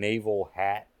like the naval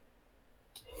hat.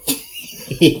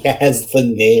 He has the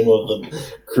name of the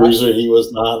cruiser he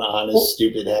was not on his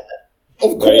stupid hat.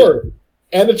 Of course. Right?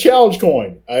 And a challenge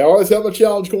coin. I always have a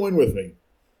challenge coin with me.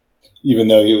 Even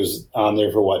though he was on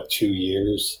there for, 2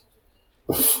 years?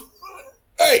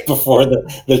 Hey! Before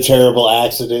the terrible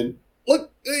accident.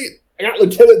 Look, I got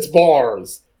lieutenant's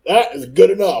bars. That is good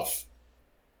enough.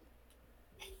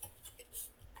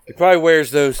 He probably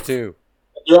wears those too.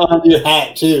 You're on your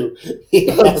hat too. He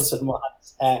has some on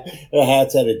his hat. The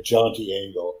hat's at a jaunty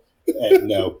angle. And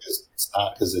no, it's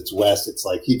not because it's West. It's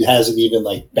like he hasn't even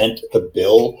bent the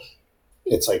bill.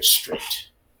 It's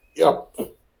straight. Yep.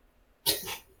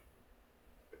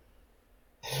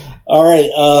 All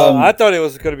right. I thought it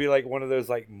was going to be one of those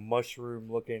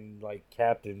mushroom looking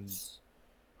captain's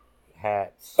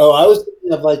hats. Oh, I was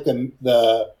thinking of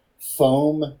the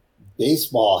foam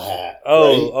baseball hat.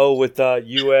 Oh, with the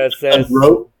USS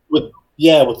rope with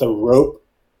the rope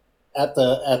at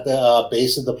the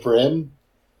base of the brim.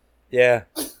 Yeah,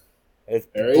 it's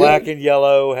black and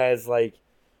yellow. Has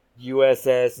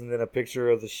USS and then a picture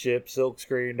of the ship silk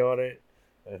screened on it,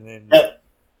 and then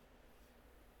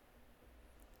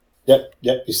Yep.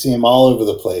 You see them all over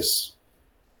the place.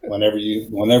 Whenever we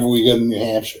go to New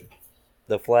Hampshire,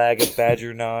 the flag of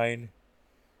Badger 9.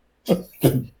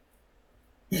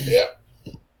 Yeah.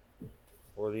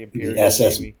 Or the Imperial the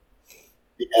SS, Navy.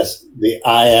 The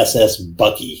ISS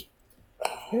Bucky.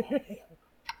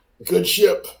 Good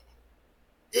ship.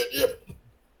 Good ship.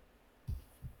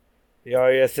 The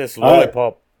ISS All right.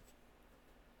 Lollipop.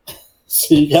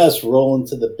 So you guys roll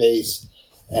into the base,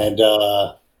 and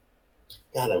God,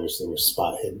 I wish there was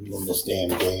spot hidden in this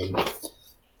damn game.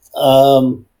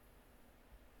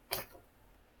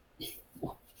 You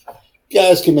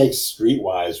guys can make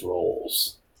streetwise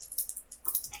rolls.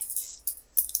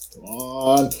 Come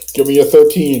on. Give me a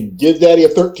 13. Give Daddy a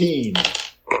 13.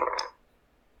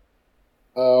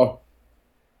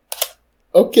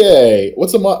 Okay.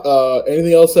 What's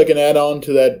anything else I can add on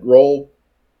to that roll?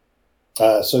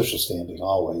 Social standing,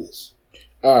 always.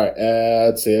 All right.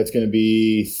 Let's see. That's going to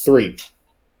be 3.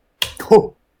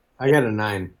 Oh, I got a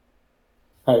 9.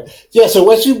 Yeah, so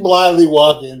once you blindly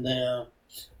walk in there,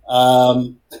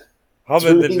 Humming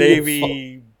the Doing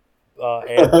Navy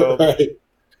anthem. right.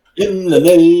 In the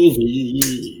Navy,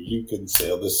 you can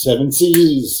sail the 7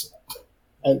 seas.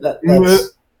 And that's...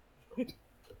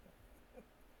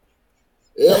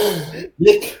 Yeah.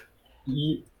 Nick,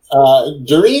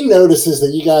 Doreen notices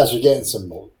that you guys are getting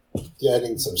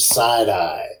some side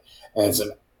eye and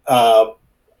some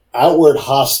outward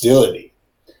hostility,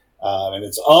 and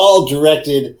it's all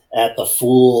directed at the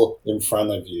fool in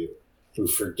front of you who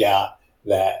forgot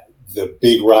that the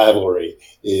big rivalry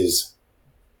is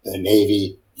the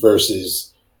Navy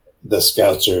versus the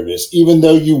Scout Service. Even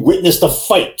though you witnessed a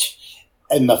fight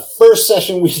in the first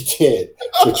session we did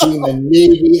between the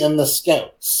Navy and the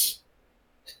Scouts.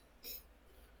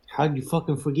 How'd you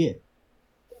fucking forget?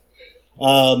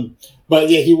 But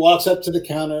yeah, he walks up to the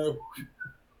counter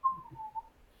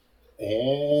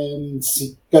and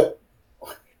go.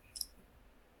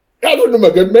 Afternoon, my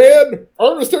good man.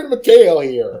 Ernest McHale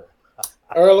here.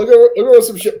 All right, look over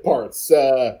some ship parts.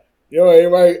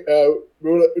 Anybody,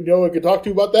 we can talk to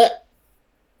you about that?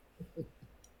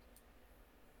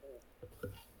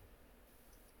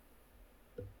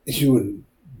 You wouldn't,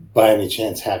 by any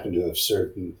chance, happen to have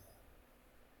served in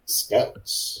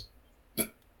Scouts?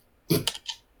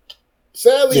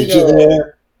 Sadly, Did you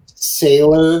there,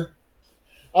 sailor?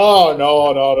 Oh no!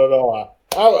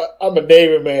 I'm a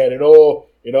Navy man,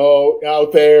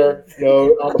 out there,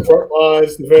 on the front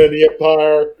lines defending the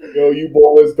Empire. You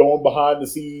boys going behind the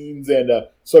scenes and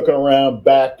sucking around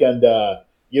back and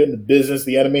getting the business,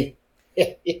 the enemy.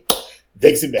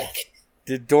 Takes him back.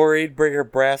 Did Doreen bring her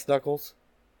brass knuckles?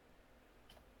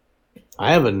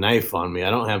 I have a knife on me.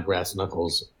 I don't have brass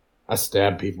knuckles. I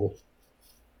stab people.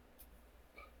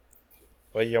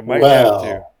 Well, you might have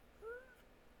to.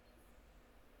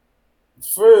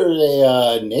 For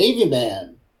a Navy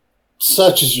man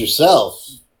such as yourself,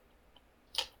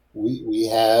 we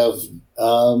have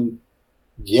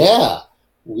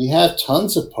we have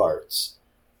tons of parts.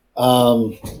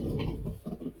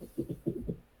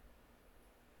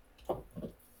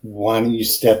 Why don't you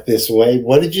step this way?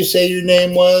 What did you say your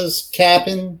name was,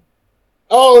 Captain?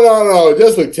 Oh no,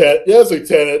 just Lieutenant.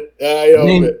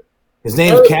 His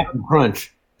name's Captain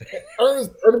Crunch.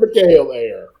 Ernest McHale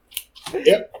there.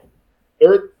 Yep.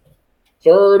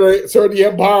 Served the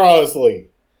Empire honestly.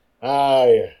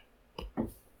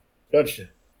 Don't you?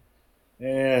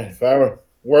 Yeah, if I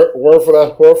were for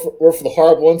the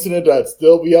horrible incident, I'd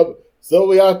still be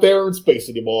out there in space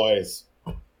with you boys.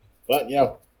 But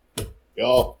y'all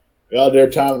their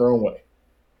time in their own way.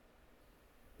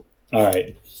 All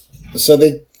right. So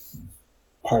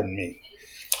pardon me.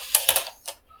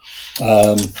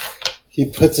 He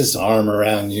puts his arm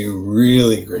around you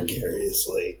really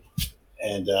gregariously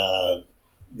and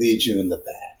leads you in the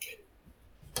back.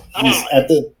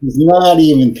 He's not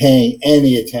even paying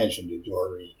any attention to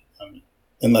Doreen,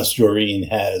 unless Doreen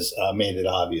has made it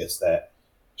obvious that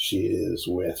she is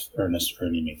with Ernest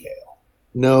Ernie McHale.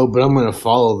 No, but I'm going to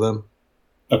follow them.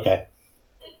 Okay.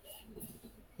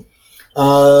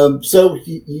 So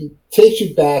he takes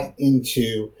you back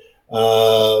into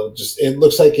it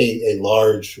looks like a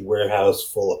large warehouse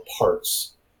full of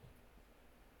parts.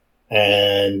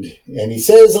 And he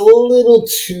says a little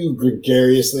too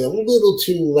gregariously, a little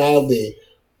too loudly,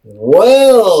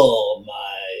 "Well,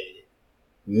 my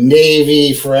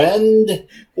Navy friend,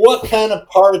 what kind of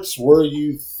parts were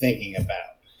you thinking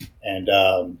about?" And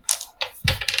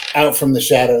out from the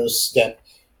shadows step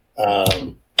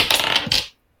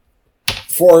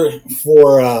four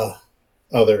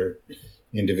other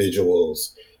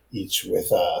individuals, each with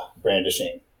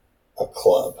brandishing a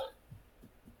club.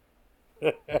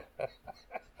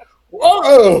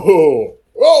 Whoa,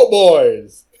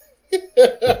 boys!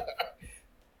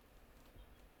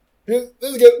 This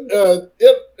is getting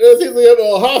it seems like a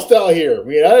little hostile here. I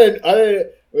mean,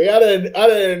 I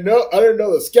didn't know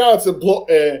the scouts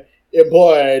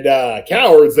employed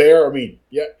cowards there. I mean,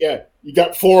 yeah. You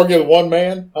got 4 against 1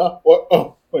 man? Huh? What?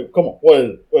 Oh, wait, come on. What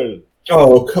is it?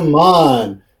 Oh, come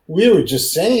on. We were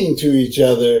just saying to each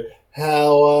other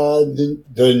how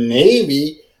the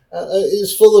Navy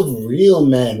is full of real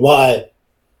men. Why,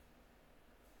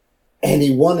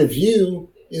 any one of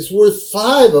you is worth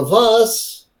 5 of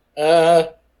us. Yeah.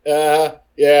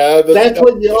 That's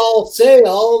what you all say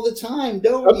all the time,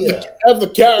 don't you? Have the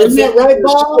coward. Isn't that right,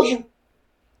 Bob?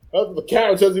 Have the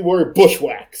coward says he wear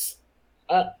bushwhacks.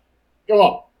 Come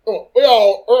on. We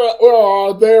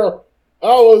all out there.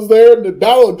 I was there in the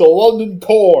battle of the London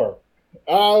Core.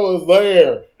 I was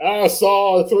there. I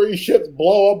saw 3 ships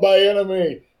blow up by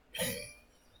enemy.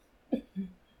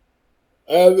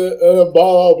 and then blah,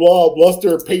 blah, blah,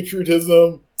 bluster,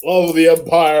 patriotism, love of the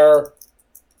empire.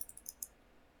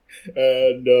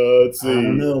 And let's see. I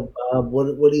don't know, Bob.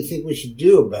 What do you think we should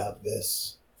do about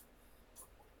this?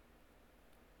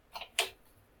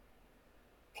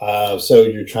 So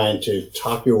you're trying to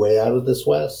talk your way out of this,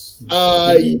 Wes?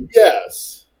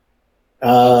 Yes.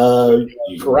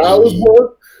 Carouse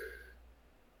work?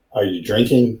 Are you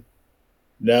drinking?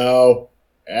 No.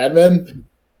 Admin?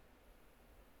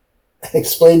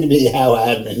 Explain to me how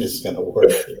admin is going to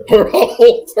work here. We're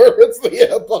all servants of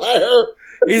the empire.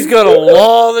 He's gonna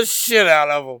law the shit out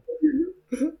of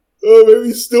him.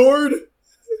 Maybe steward?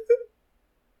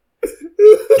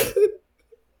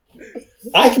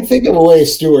 I can think of a way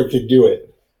Stuart could do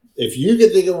it. If you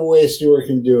can think of a way Stuart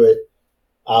can do it,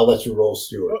 I'll let you roll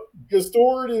Stuart. Because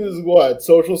Stuart is what?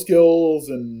 Social skills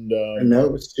and...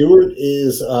 No, Stuart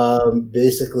is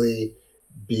basically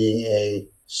being a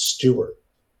steward.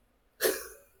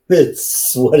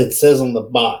 It's what it says on the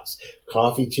box.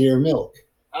 Coffee, tea, or milk.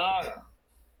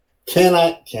 Can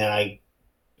I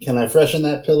freshen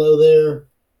that pillow there?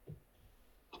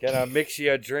 Can I mix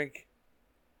you a drink?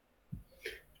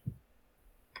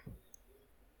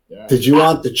 Yeah. Did you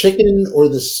want the chicken or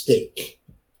the steak?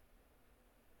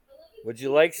 Would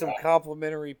you like some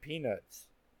complimentary peanuts?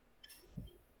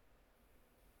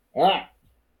 I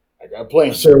got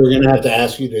plans. Sir, we're going to have to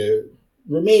ask you to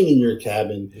remain in your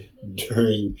cabin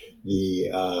during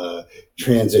the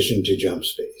transition to jump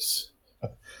space.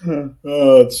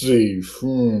 Let's see.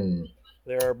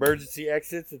 There are emergency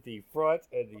exits at the front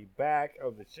and the back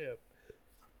of the ship.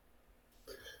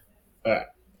 All right.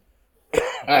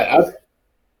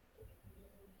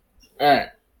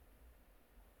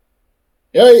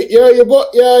 Yeah, your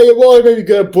boy may be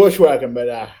good at bushwhacking, but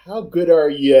how good are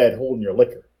you at holding your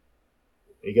liquor?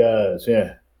 Because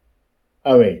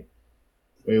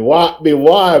why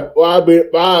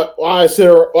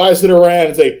sit around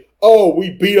and say, oh,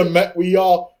 we beat him, we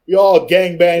all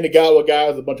gangbanged the guy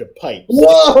with a bunch of pipes.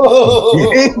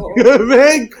 Whoa!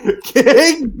 Gang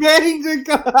bang the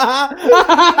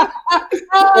guy.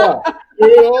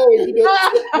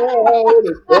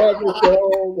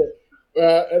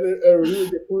 And really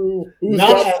to prove who's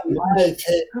Not got at my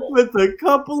table. With a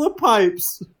couple of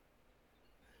pipes.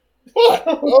 what?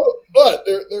 What?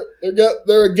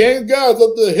 They're a gang of guys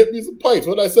up to hit me some pipes.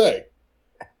 What'd I say?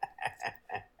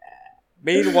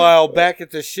 Meanwhile, back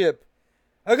at the ship,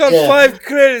 I got 5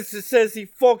 credits that says he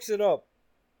fucks it up.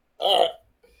 All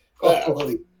right.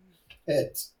 Holy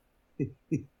shit. I'm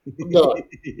done.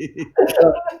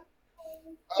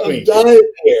 I'm dying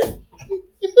here.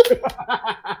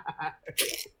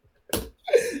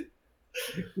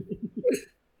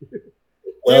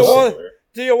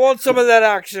 Do you want some of that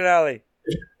action, Ali?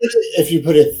 If you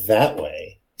put it that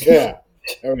way. Yeah.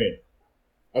 I mean,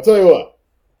 I'll tell you what.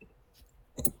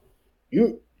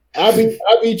 I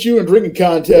beat you in drinking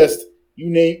contest.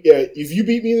 If you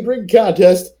beat me in the drinking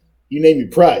contest, you name your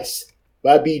price. If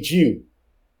I beat you,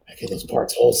 I get those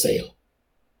parts wholesale.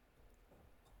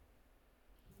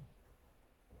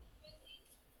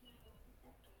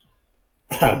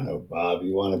 I don't know, Bob.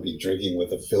 You want to be drinking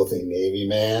with a filthy Navy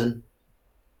man?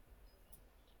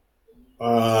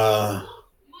 I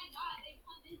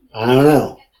don't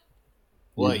know.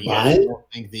 What, you guys don't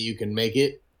think that you can make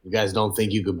it? You guys don't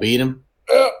think you could beat him?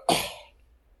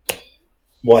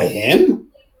 What, him?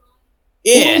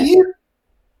 Yeah.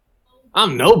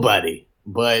 I'm nobody.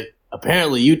 But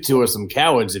apparently you two are some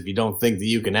cowards if you don't think that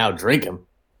you can outdrink him.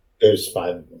 There's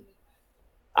 5 of them.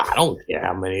 I don't care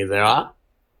how many there are.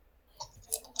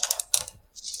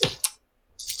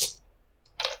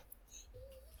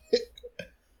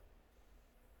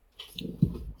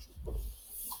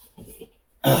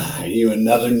 Are you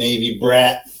another Navy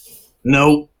brat?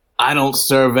 Nope. I don't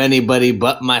serve anybody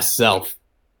but myself.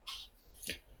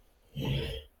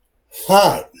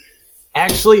 Fine.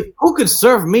 Actually, who could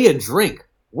serve me a drink?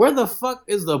 Where the fuck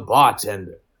is the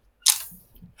bartender?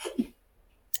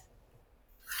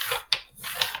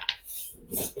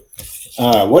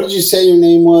 What did you say your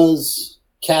name was,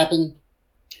 Captain?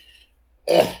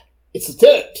 It's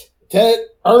Lieutenant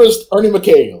Ernest Ernie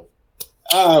McHale.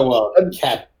 Well,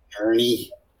 Captain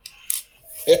Ernie.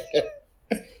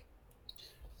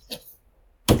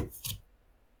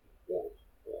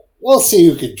 We'll see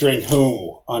who could drink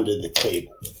who under the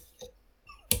table.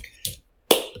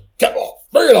 Come on,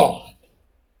 bring it on.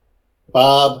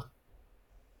 Bob,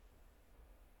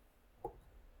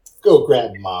 go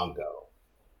grab Mongo.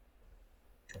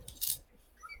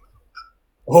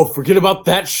 Oh, forget about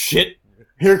that shit.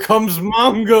 Here comes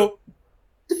Mongo.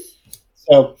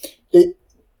 So they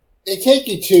take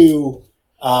you to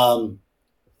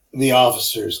the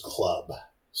officers' club,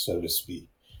 so to speak,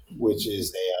 which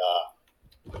is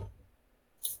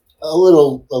a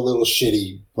little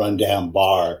shitty rundown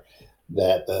bar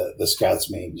that the scouts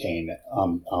maintain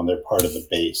on their part of the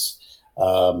base.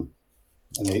 And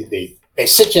they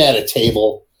sit you at a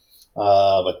table,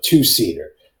 a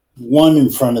 2-seater, one in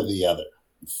front of the other,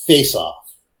 face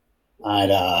off, eye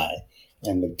to eye.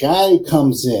 And the guy who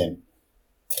comes in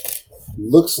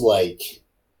looks like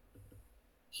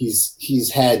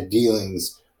he's had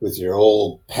dealings with your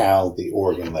old pal, the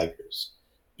Organ Leggers,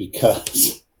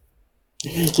 because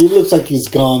he looks like he's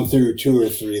gone through 2 or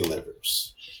 3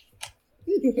 livers.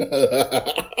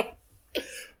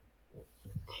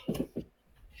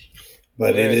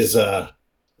 But it is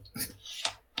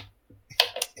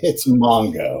it's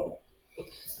Mongo.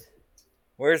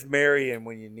 Where's Marion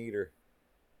when you need her?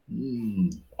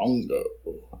 Mongo.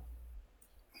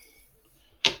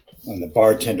 When the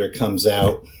bartender comes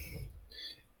out,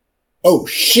 oh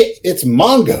shit, it's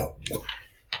Mongo.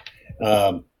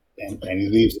 And he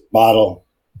leaves a bottle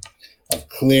of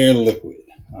clear liquid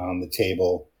on the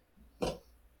table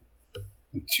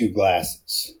and 2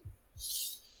 glasses.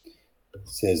 It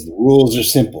says the rules are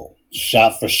simple,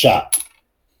 shot for shot.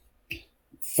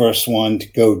 First one to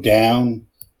go down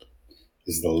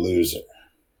is the loser.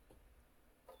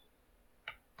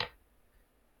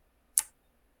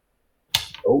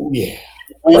 Oh yeah,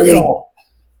 bring it on.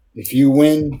 If you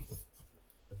win,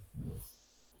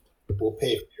 we'll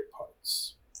pay for your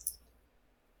parts.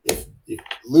 If you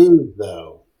lose,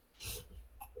 though,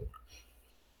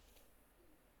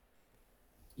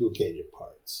 you'll get your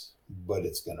parts, but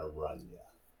it's gonna run you.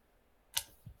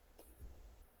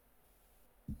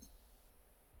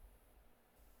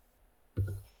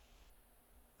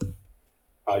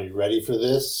 Are you ready for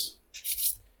this?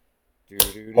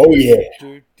 Oh yeah.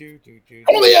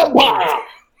 Oh yeah, Empire!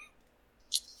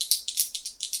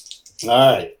 All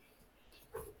right.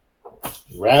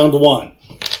 Round 1.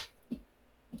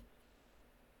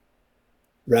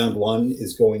 Round 1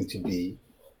 is going to be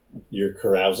your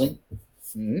carousing.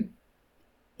 Mm-hmm.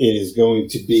 It is going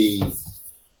to be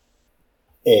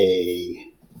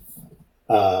a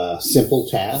simple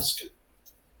task.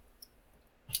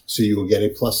 So you will get a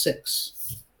 +6.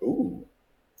 Ooh.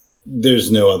 There's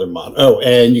no other mod. Oh,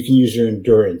 and you can use your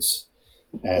endurance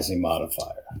as a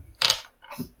modifier.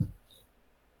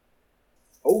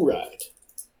 All right.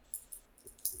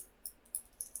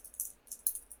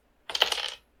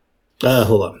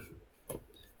 Hold on.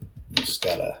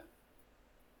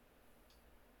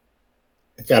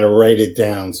 I gotta write it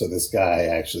down so this guy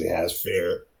actually has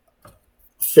fair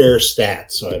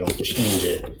stats, so I don't change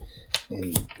it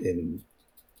in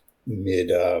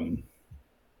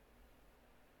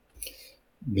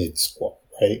mid squat,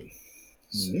 right?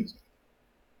 Mm-hmm.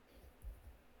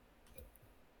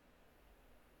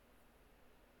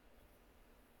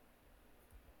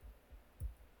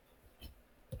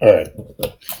 All right.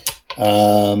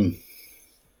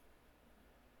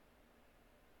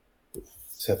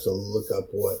 Just have to look up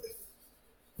what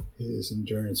his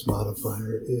endurance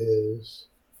modifier is,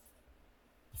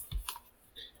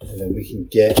 and then we can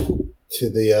get to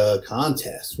the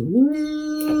contest.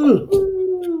 Woo!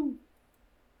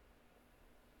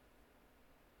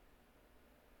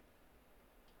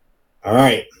 All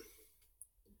right.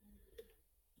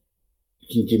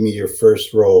 You can give me your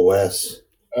first roll, Wes.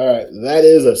 All right. That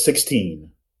is a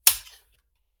 16.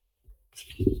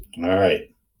 All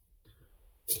right.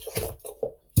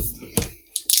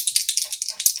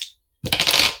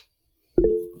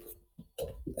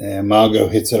 And Mongo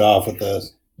hits it off with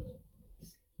those.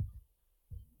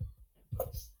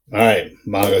 All right.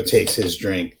 Mongo takes his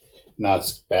drink,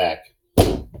 knocks it back,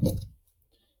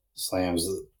 slams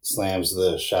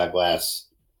the shot glass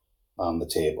on the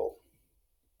table.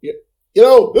 You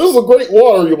know, this is a great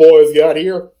water you boys got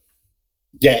here.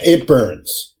 Yeah, it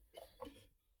burns.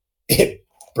 It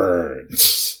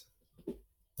burns.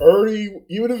 Ernie,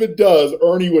 even if it does,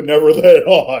 Ernie would never let it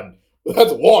on.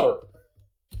 That's water.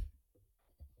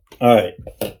 All right.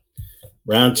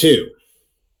 Round 2.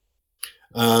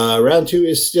 Round 2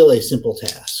 is still a simple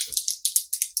task.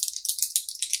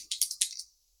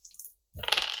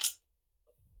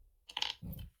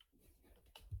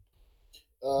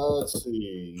 Let's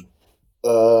see.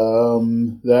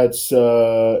 That's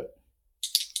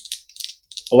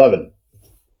 11.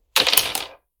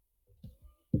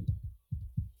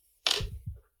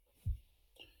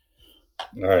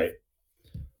 All right.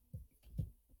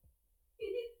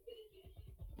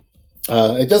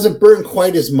 It doesn't burn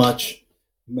quite as much,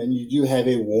 and you do have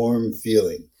a warm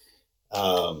feeling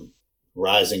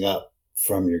rising up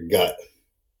from your gut.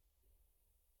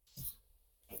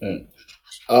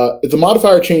 If the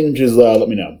modifier changes, let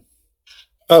me know.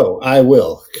 Oh, I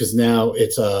will, because now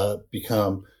it's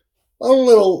become a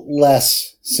little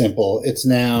less simple. It's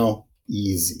now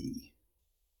easy,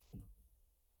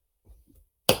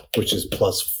 which is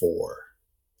 +4.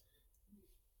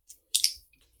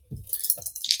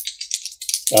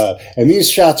 And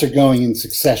these shots are going in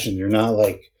succession. You're not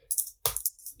like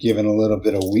given a little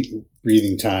bit of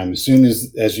breathing time. As soon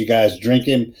as you guys drink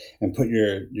him and put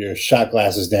your shot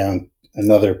glasses down,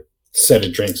 another set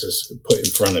of drinks is put in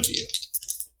front of you.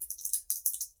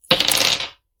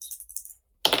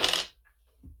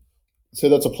 So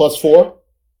that's a +4?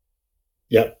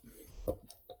 Yep.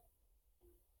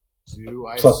 Do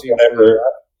I Plus see whatever.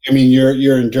 I mean,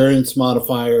 your endurance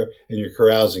modifier and your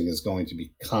carousing is going to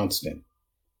be constant.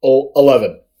 Oh,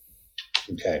 11.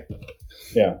 Okay.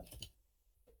 Yeah.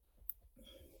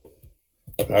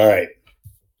 All right.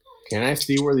 Can I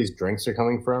see where these drinks are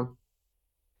coming from?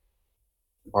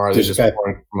 Or are they There's just a guy-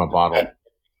 pouring from a bottle?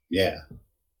 Yeah.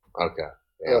 Okay.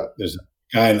 There's a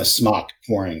guy in a smock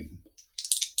pouring.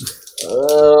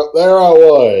 There I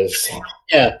was.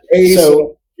 Yeah.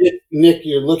 So, Nick,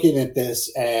 you're looking at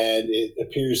this, and it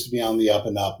appears to be on the up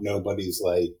and up. Nobody's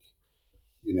like,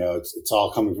 it's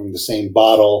all coming from the same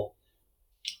bottle.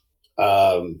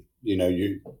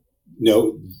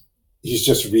 He's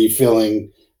just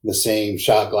refilling the same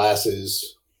shot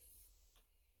glasses.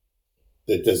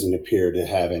 That doesn't appear to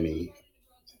have any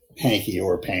hanky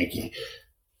or panky,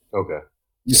 Okay.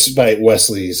 despite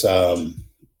Wesley's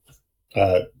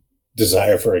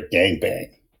desire for a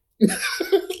gangbang.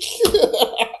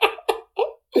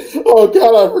 Oh,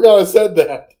 God, I forgot I said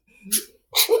that.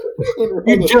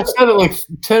 You just said it like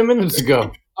 10 minutes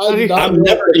ago. I'm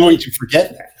never going to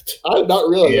forget that. I did not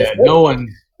realize Yeah, that. no one.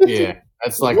 Yeah,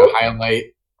 that's like a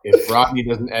highlight. If Rodney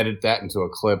doesn't edit that into a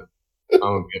clip, I'm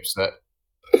going to be upset.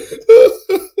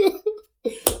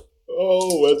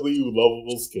 Oh, Wesley, you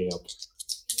lovable scamp.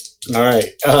 All right.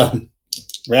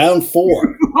 Round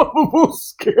 4. Lovable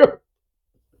scare.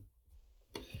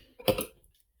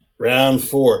 Round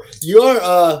 4. You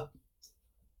are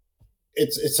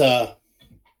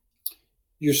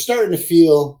you're starting to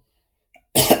feel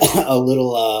a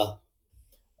little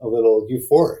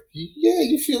euphoric. Yeah,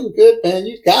 you feel good, man.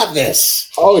 You got this.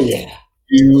 Oh, yeah.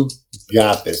 You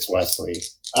got this, Wesley.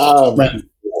 Round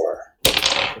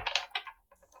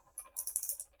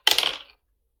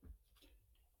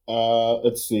 4.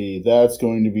 Let's see. That's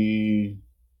going to be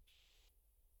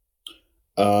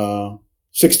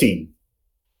 16.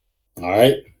 All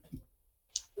right.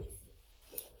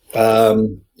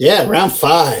 Yeah, round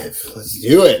 5. Let's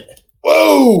do it.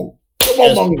 Whoa! Come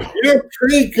on, Mongo. You're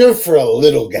pretty good for a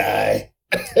little guy.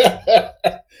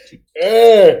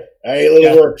 Hey,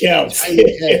 little work counts.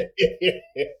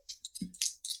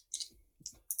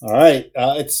 All right.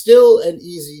 It's still an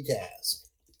easy task.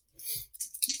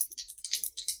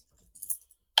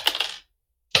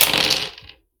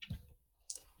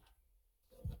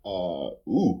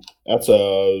 That's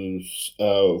a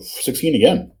 16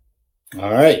 again.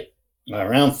 All right.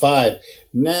 Round 5.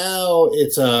 Now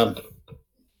it's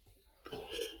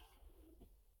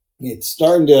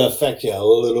starting to affect you a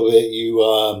little bit.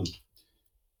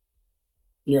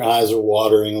 Your eyes are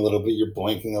watering a little bit. You're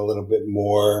blinking a little bit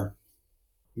more.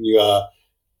 You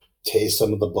taste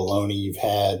some of the bologna you've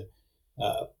had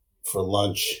for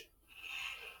lunch.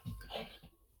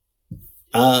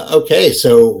 Okay,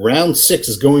 so round 6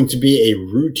 is going to be a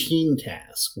routine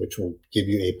task, which will give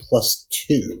you a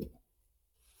 +2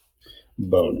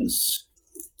 bonus.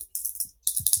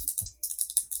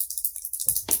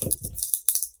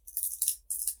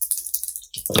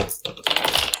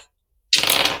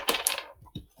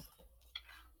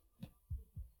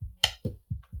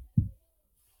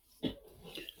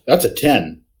 That's a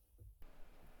 10.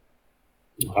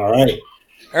 All right.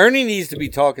 Ernie needs to be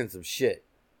talking some shit.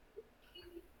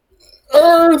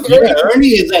 Yeah, Ernie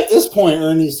is at this point.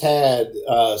 Ernie's had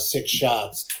 6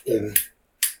 shots in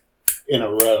a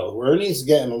row. Ernie's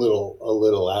getting a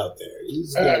little out there.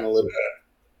 He's getting a little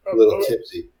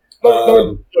tipsy.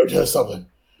 Let me tell you something.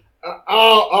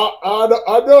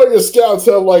 I know your scouts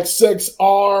have like 6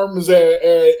 arms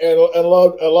and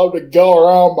love to go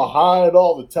around behind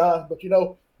all the time, but you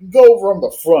go from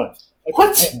the front. Like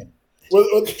What?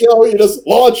 You just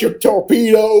launch your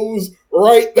torpedoes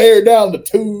right there down the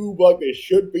tube like they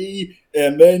should be,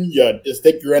 and then you just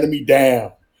take your enemy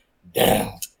down,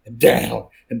 down, and down,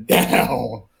 and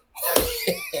down.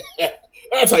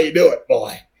 That's how you do it,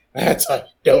 boy. That's how you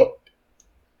do it.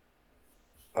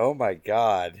 Oh my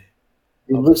God.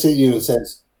 He looks at you and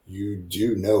says, "You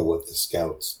do know what the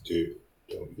scouts do,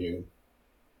 don't you?"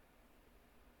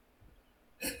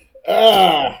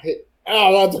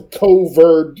 That's a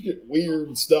covert,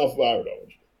 weird stuff. I don't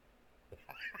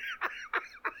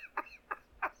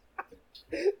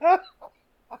know.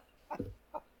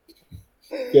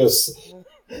 Yes.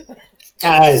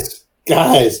 Guys,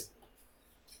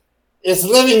 it's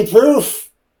living proof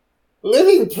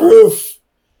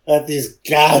that these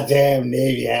goddamn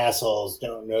Navy assholes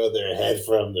don't know their head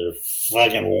from their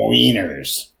fucking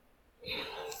wieners.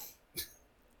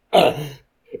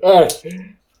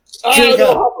 Drink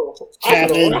up,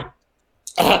 Captain.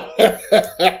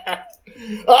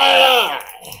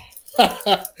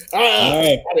 All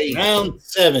right, round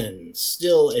 7,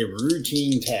 still a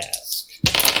routine task.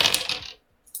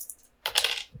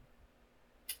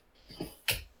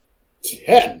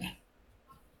 10.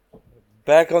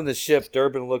 Back on the ship,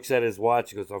 Durbin looks at his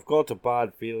watch and goes, I've got a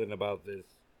bad feeling about this.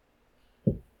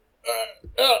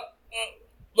 I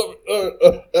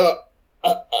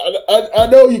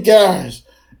know you guys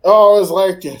always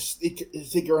like to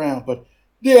stick around, but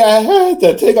yeah, I had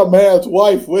to take a man's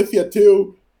wife with you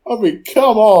too. I mean,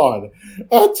 come on.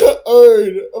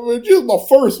 Just my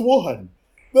first one.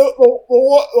 The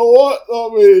what? I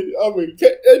mean,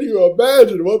 can you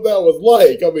imagine what that was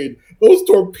like? I mean, those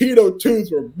torpedo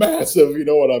tubes were massive, you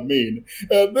know what I mean?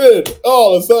 And then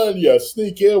all of a sudden you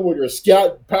sneak in with your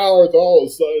scout powers, all of a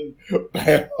sudden,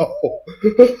 bam! Why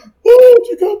don't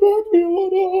you come back,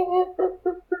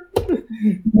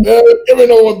 Leonard? Give me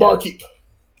no one, barkeep.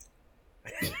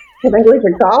 I think we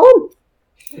should call him.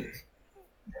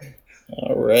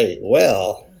 All right.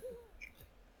 Well,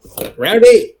 round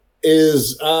 8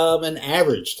 is an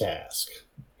average task.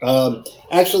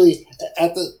 Actually,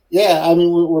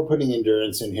 we're putting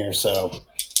endurance in here, so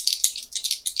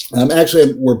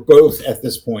actually, we're both at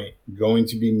this point going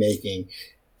to be making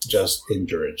just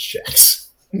endurance checks,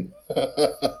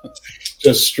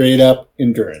 just straight up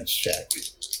endurance check.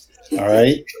 All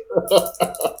right.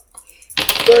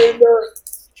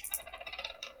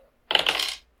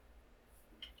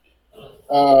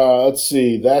 Let's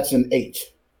see. That's an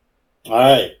 8. All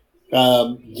right.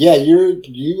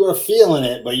 You are feeling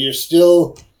it, but you're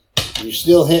still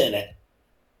hitting it.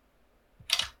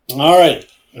 All right.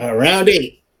 Round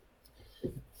 8.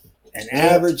 An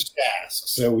average task.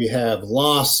 So we have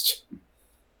lost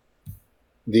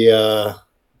the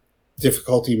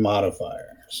difficulty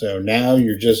modifier. So now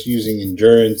you're just using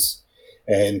endurance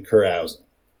and carousing.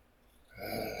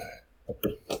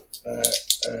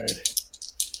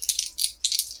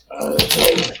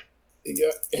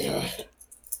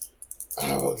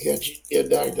 I will get you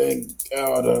that thing.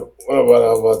 What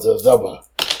the double?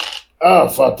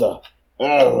 Fata.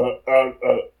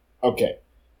 Okay.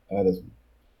 That is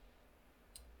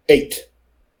 8.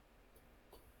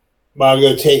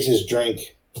 Margo takes his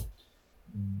drink,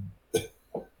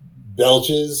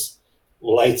 belches,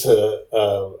 lights a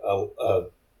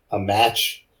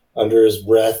match under his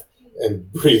breath, and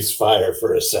breathes fire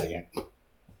for a second.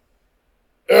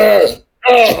 You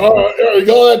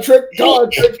got that trick?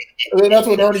 And then that's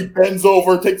when Ernie bends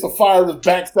over, takes a fire to his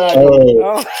backside.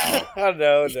 Oh,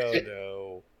 no.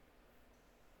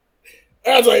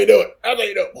 That's how you do it,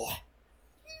 boy.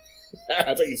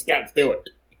 That's how you scouts do it.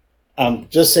 I'm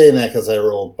just saying that because I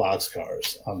rolled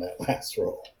boxcars on that last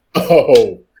roll.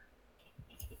 Oh.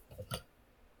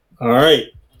 All right.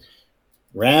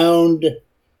 Round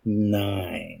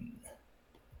 9.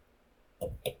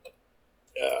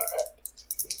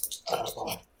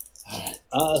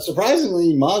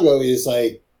 Surprisingly, Mago is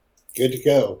like good to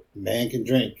go. Man can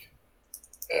drink.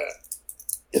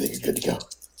 I think you're good to go.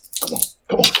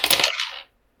 Come on.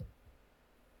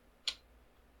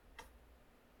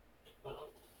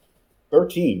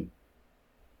 13.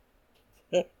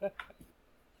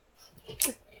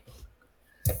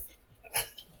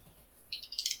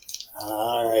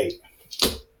 All right.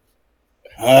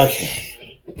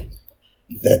 Okay.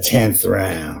 The 10th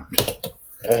round.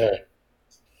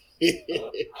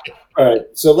 All right.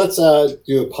 So let's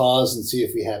do a pause and see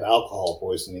if we have alcohol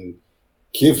poisoning.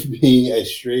 Give me a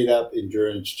straight up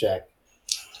endurance check.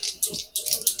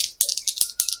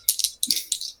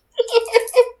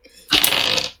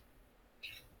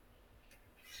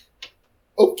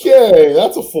 Okay,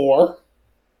 that's a 4.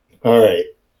 All right.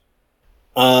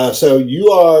 So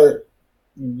you are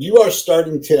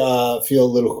starting to feel a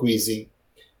little queasy,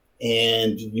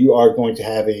 and you are going to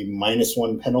have a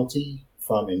 -1 penalty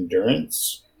from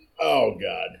endurance Oh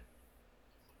God.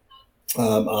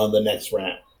 on the next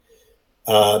round.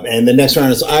 And the next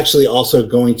round is actually also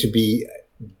going to be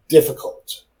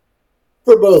difficult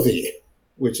for both of you,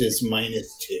 which is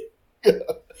 -2.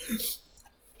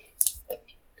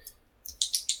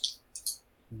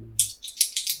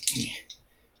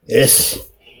 This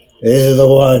is the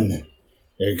one.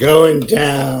 You're going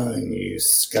down, you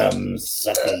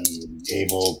scum-sucking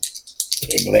table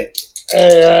piglet.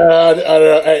 Hey, I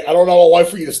don't have a wife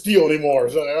for you to steal anymore,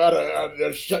 so I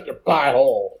just shut your pie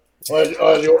hole. Let's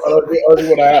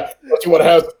see what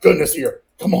has goodness here.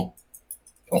 Come on.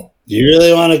 Do you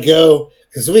really want to go?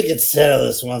 Because we could settle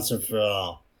this once and for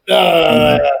all.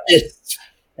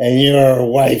 And your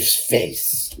wife's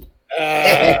face.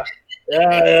 I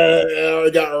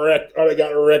already got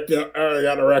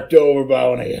wrecked over by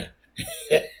one of you.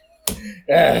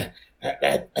 That's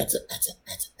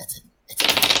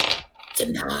a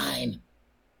 9.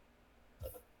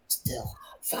 Still on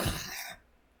fire.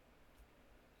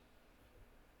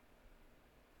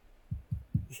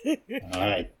 All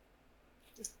right.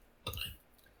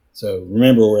 So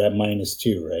remember, we're at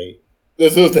 -2, right?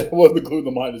 That wasn't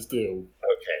including the -2.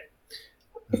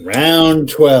 Okay. Round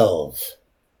 12.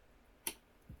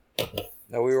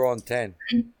 No, we were on 10.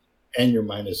 And your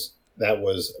that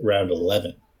was round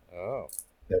 11 Oh.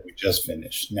 that we just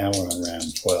finished. Now we're on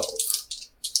round 12.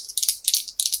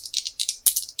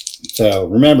 So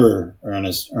remember,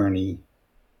 Ernie,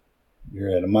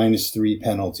 you're at a -3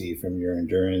 penalty from your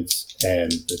endurance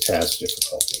and the task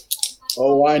difficulty.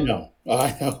 Oh, I know.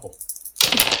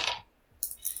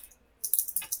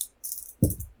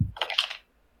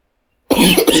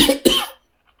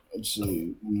 Let's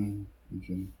see.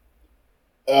 Okay.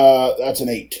 That's an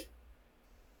 8.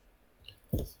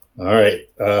 All right.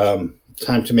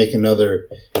 Time to make another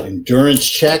endurance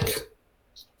check.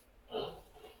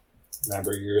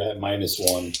 Remember, you're at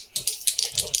 -1.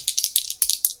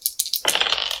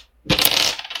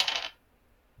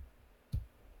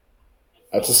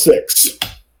 That's a 6.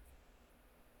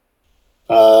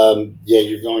 Yeah,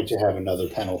 you're going to have another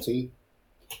penalty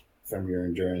from your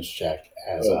endurance check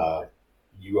as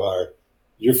you're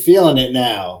feeling it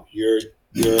now. You're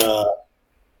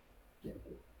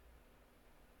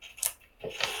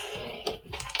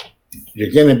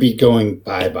going to be going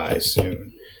bye-bye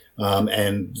soon.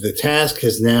 And the task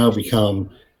has now become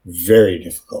very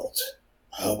difficult.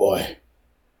 Oh boy.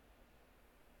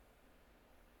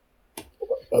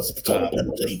 What's the total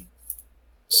penalty?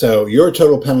 So your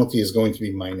total penalty is going to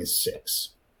be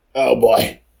 -6. Oh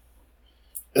boy.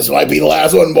 This might be the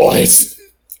last one, boys.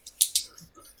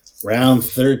 Round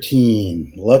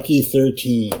 13. Lucky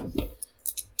 13.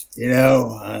 You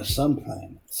know, on some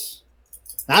planets.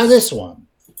 Not this one.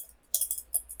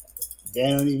 They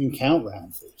don't even count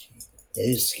round 13.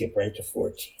 They just skip right to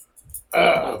 14.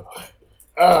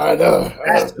 I know.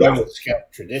 That's Rebel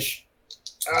Scout tradition.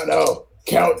 I know.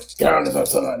 Count is not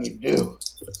something I need to do.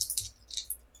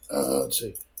 Let's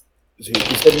see. You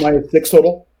said -6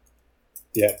 total?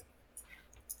 Yeah.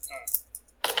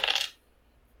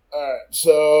 Alright,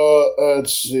 so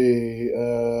let's see.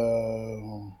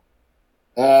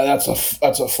 That's a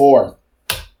 4.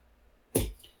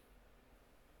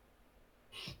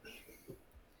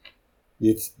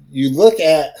 You look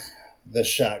at the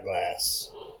shot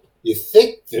glass. You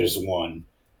think there's one.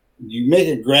 You make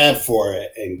a grab for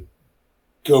it and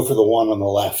go for the one on the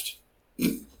left.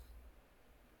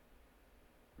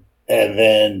 And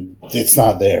then it's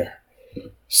not there.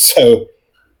 So,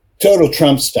 total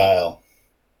Trump style.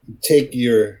 Take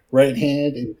your right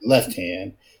hand and left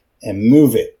hand and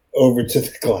move it over to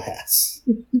the glass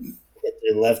with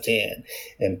your left hand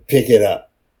and pick it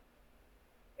up.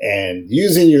 And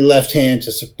using your left hand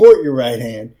to support your right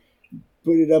hand,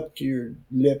 put it up to your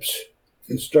lips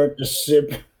and start to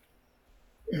sip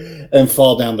and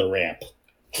fall down the ramp.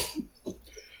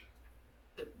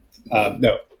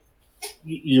 No.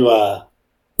 You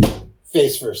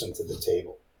face first into the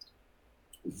table.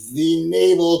 The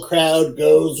naval crowd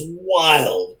goes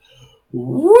wild.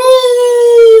 Woo!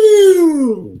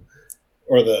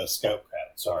 Or the scout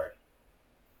crowd, sorry.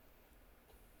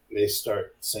 They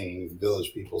start singing the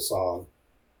Village People song.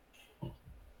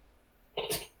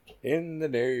 In the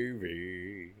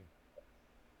Navy.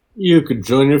 You could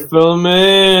join your fellow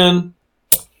man.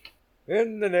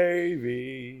 In the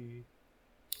Navy.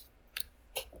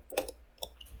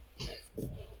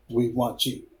 We want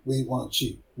you. We want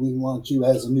you. We want you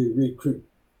as a new recruit.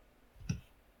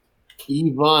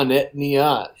 Ivan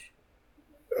Etniach.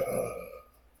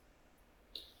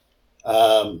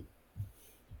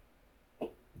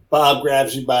 Bob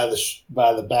grabs you by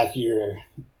the back of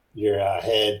your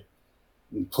head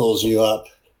and pulls you up.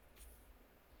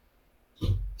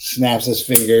 Snaps his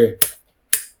finger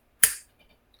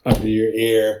under your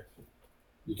ear.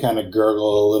 You kind of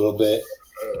gurgle a little bit.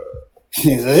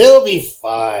 He says, "He'll be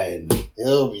fine.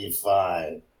 He'll be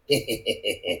fine."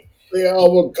 The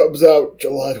album comes out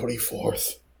July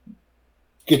 24th.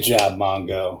 Good job,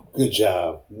 Mongo. Good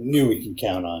job. Knew we can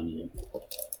count on you.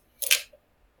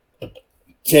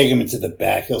 Take him into the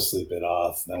back. He'll sleep it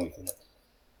off. Then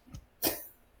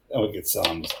we can sell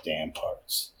him his damn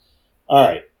parts. All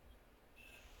right.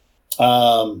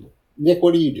 Nick,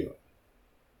 what are you doing?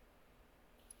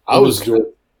 I was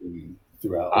going to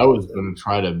to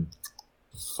try to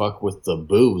fuck with the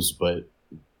booze, but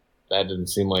that didn't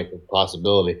seem like a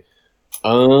possibility.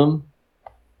 Can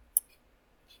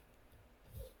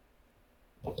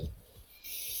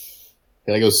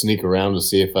I go sneak around to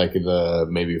see if I could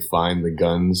maybe find the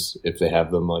guns if they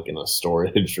have them like in a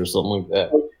storage or something like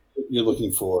that? You're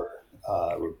looking for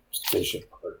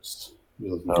spaceship parts.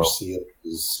 You're looking for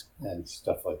seals and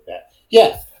stuff like that.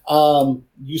 Yeah,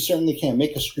 you certainly can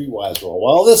make a streetwise roll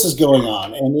while this is going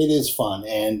on, and it is fun.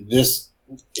 And this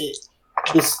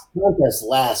contest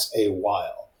lasts a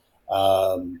while.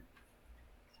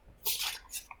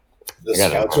 The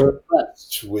scouts are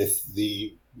impressed with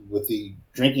the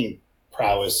drinking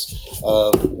prowess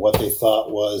of what they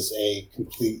thought was a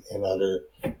complete and utter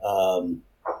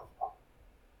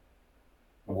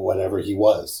whatever he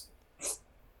was.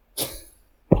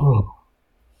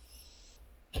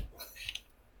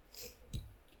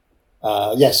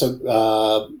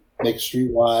 So make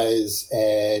streetwise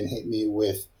and hit me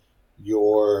with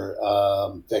your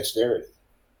dexterity.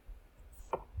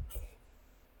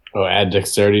 Oh, add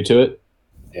dexterity to it?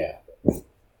 Yeah.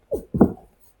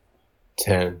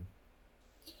 10.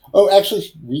 Oh, actually,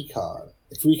 recon.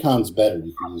 If recon's better,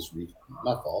 you can use recon.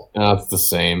 My fault. No, it's the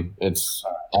same. I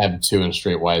have 2 in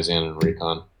streetwise and in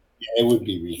recon. Yeah, it would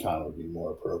be recon would be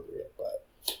more appropriate. But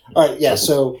all right, yeah.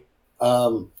 So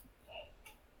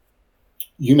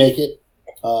you make it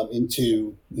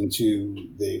into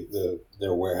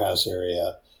their warehouse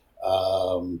area.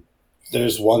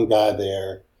 There's one guy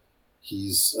there.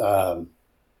 He's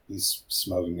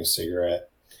smoking a cigarette,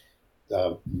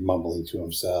 mumbling to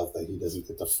himself that he doesn't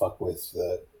get to fuck with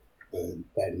that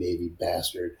Navy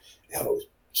bastard. They always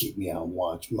keep me on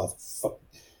watch, motherfucking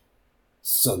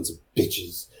sons of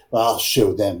bitches. I'll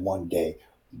show them one day.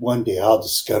 One day I'll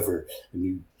discover a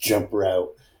new jump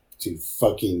route to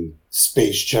fucking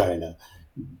space China.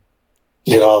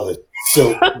 Get all the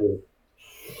silk.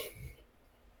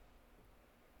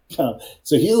 So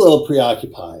he's a little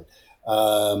preoccupied.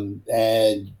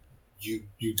 And you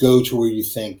go to where you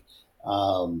think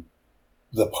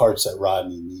the parts that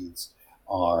Rodney needs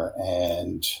are.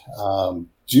 And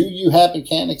do you have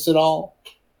mechanics at all?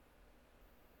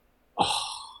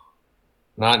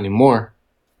 Not anymore.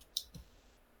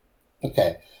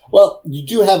 Okay. Well, you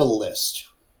do have a list.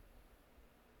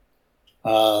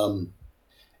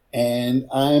 And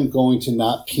I'm going to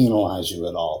not penalize you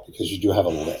at all because you do have a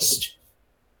list.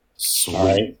 Sweet. All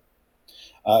right.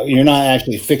 You're not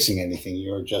actually fixing anything.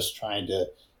 You're just trying to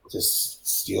just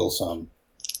steal some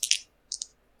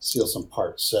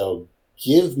parts. So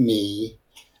give me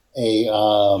a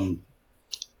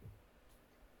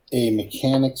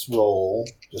mechanics roll,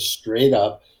 just straight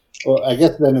up. Well, I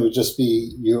guess then it would just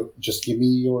be just give me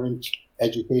your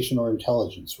education or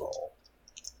intelligence roll.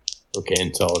 Okay,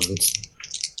 intelligence.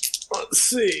 Let's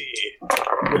see.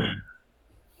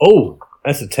 Oh,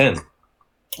 that's a 10.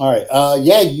 All right.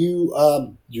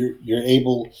 You're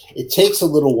able. It takes a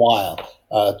little while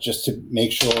just to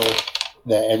make sure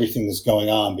that everything is going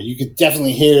on, but you could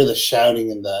definitely hear the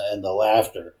shouting and the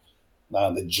laughter,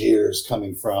 the jeers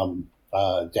coming from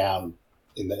down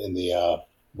in the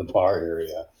bar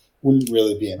area. Wouldn't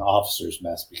really be an officer's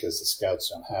mess because the scouts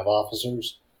don't have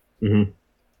officers,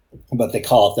 but they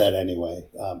call it that anyway,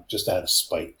 just out of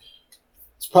spite.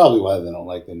 It's probably why they don't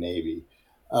like the Navy.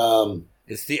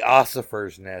 It's the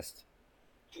ossifer's nest.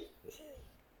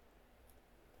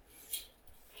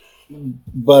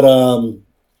 But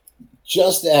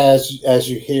just as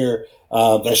you hear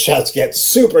the shouts get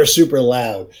super, super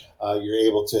loud, you're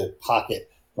able to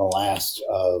pocket the last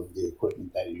of the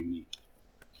equipment that you need.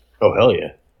 Oh, hell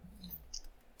yeah.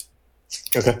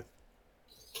 Okay.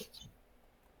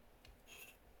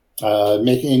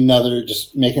 Make another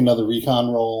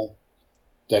recon roll,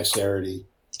 dexterity.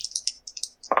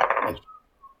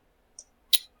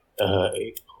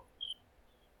 8.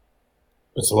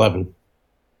 It's 11.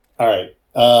 All right.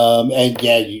 And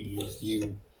yeah,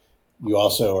 you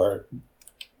also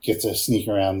get to sneak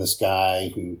around this guy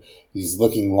who he's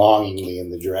looking longingly in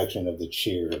the direction of the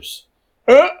cheers.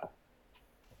 Poor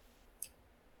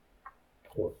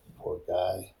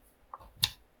guy.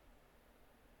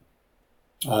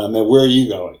 And where are you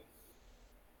going?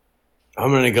 I'm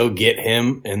going to go get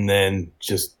him and then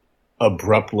just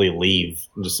abruptly leave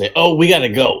and just say, "Oh, we got to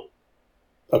go.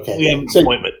 Okay. We have an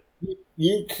appointment."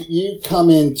 You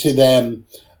come into them.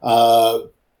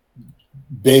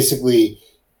 Basically,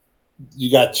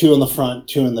 you got two in the front,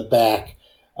 two in the back,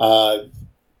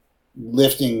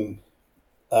 lifting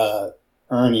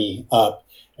Ernie up,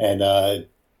 and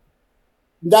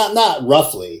not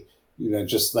roughly,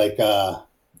 just like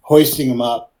hoisting him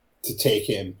up to take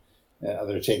him.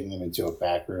 They're taking him into a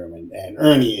back room, and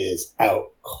Ernie is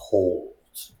out cold.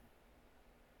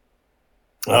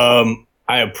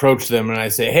 I approach them and I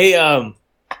say, "Hey,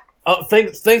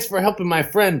 thanks for helping my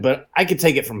friend, but I could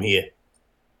take it from here."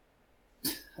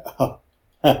 Oh.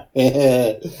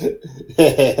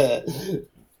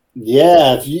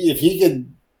 Yeah, if you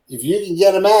can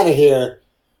get him out of here,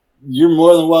 you're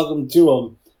more than welcome to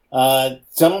him.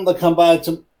 Tell him to come by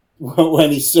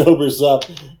when he sobers up,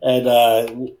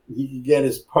 and he can get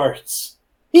his parts.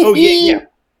 Oh yeah,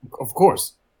 of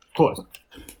course.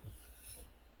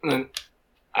 And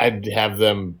I'd have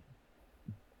them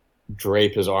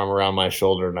drape his arm around my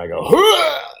shoulder, and I go,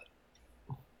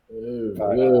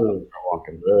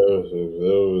 walking.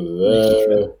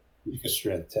 Make a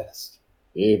strength test.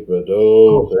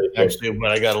 Actually,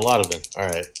 but I got a lot of them. All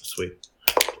right, sweet.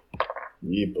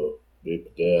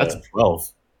 That's a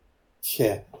 12.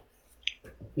 Yeah.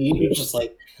 You just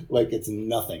like it's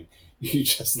nothing. You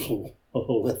just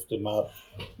lift him up.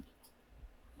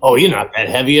 Oh, you're not that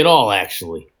heavy at all,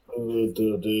 actually. You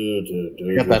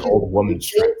got that old woman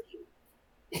strength.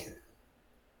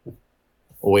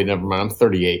 Oh, wait, never mind. I'm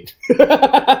 38. He's a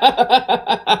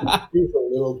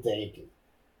little dainty.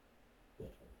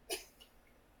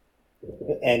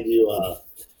 And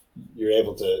you're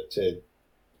able to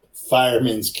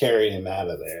firemen's carry him out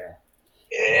of there.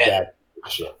 Yeah. That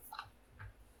shit.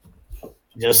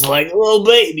 Just like a little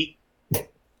baby.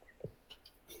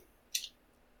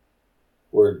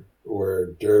 Where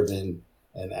Durbin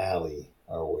and Allie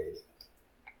are waiting.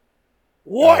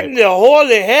 What in the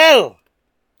holy hell?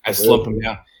 I slump him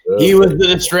down. He was the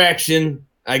distraction.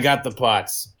 I got the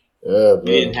pots. He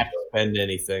didn't have to spend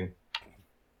anything.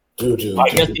 I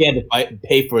guess he had to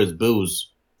pay for his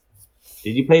booze.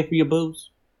 Did you pay for your booze?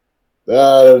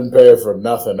 I didn't pay for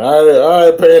nothing. I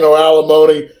ain't paying no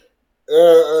alimony.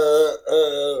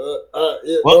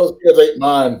 Those kids ain't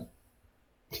mine.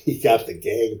 He got the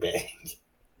gangbang.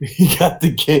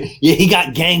 He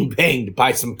got gang banged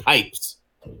by some pipes.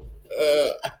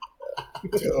 He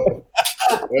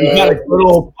got a good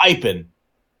old piping.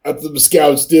 That's what the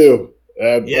scouts do.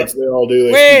 That's what they all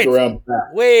do. They sneak around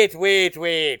back. Wait.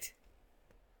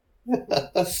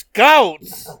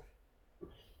 Scouts?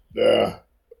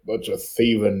 Bunch of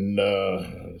thieving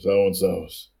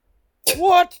so-and-sos.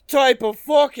 What type of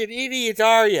fucking idiot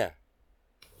are you?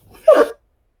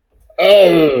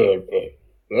 I'm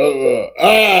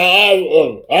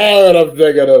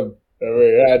thinking of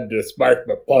we had to spark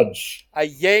the punch. I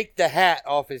yank the hat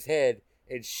off his head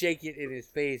and shake it in his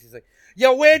face. He's like,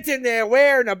 "You went in there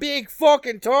wearing a big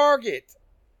fucking target."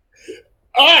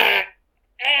 It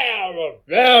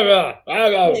worked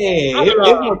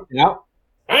out.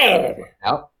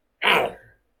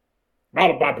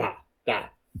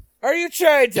 Are you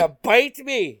trying to bite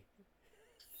me?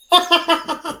 I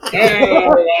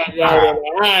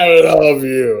love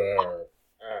you.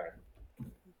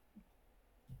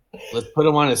 Let's put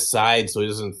him on his side so he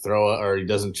doesn't throw it or he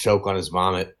doesn't choke on his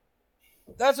vomit.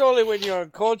 That's only when you're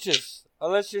unconscious.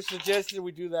 Unless you're suggesting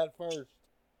we do that first.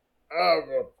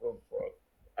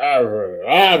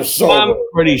 I'm sober. I'm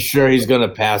pretty sure he's going to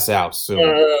pass out soon.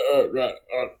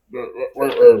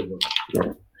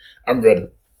 I'm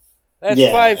good. That's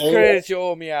 5 credits you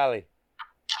owe me, Ali.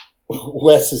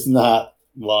 Wes is not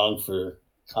long for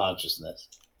consciousness.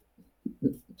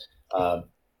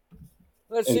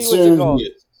 Let's and see what you got. he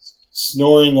is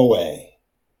snoring away.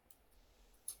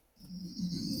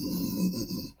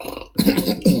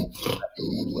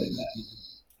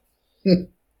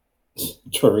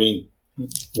 Doreen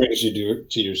brings you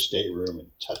to your stateroom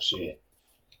and tucks you in.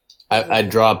 I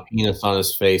draw a penis on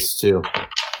his face, too.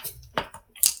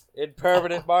 In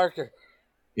permanent marker.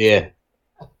 Yeah.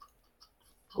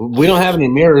 We don't have any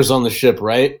mirrors on the ship,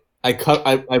 right? I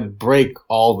break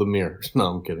all the mirrors. No,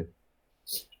 I'm kidding.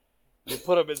 You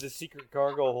put them in the secret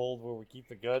cargo hold where we keep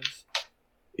the guns.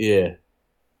 Yeah.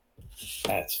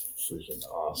 That's freaking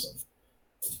awesome.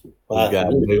 We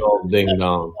got a big old ding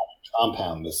dong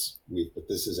compound this week, but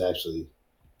this is actually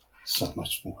so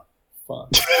much more fun.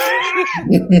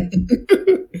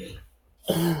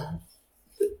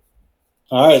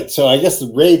 All right, so I guess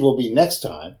the raid will be next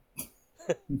time.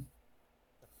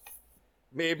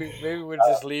 Maybe we'll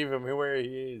just leave him where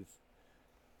he is.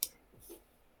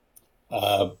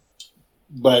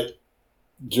 But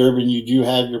Durbin, you do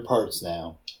have your parts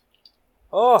now.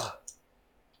 Oh,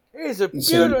 these are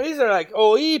beautiful. These are like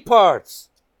OE parts.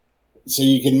 So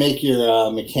you can make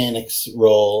your mechanics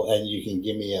roll, and you can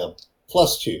give me a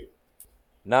 +2.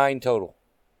 9 total.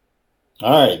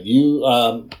 All right, you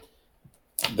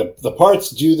the parts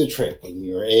do the trick, and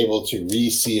you're able to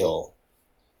reseal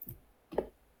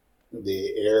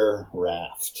the air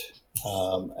raft.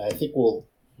 I think we'll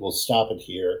stop it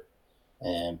here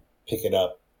and pick it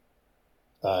up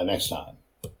next time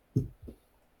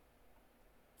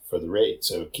for the raid.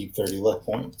 So keep 30 luck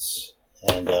points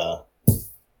and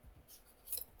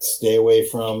stay away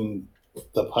from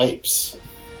the pipes.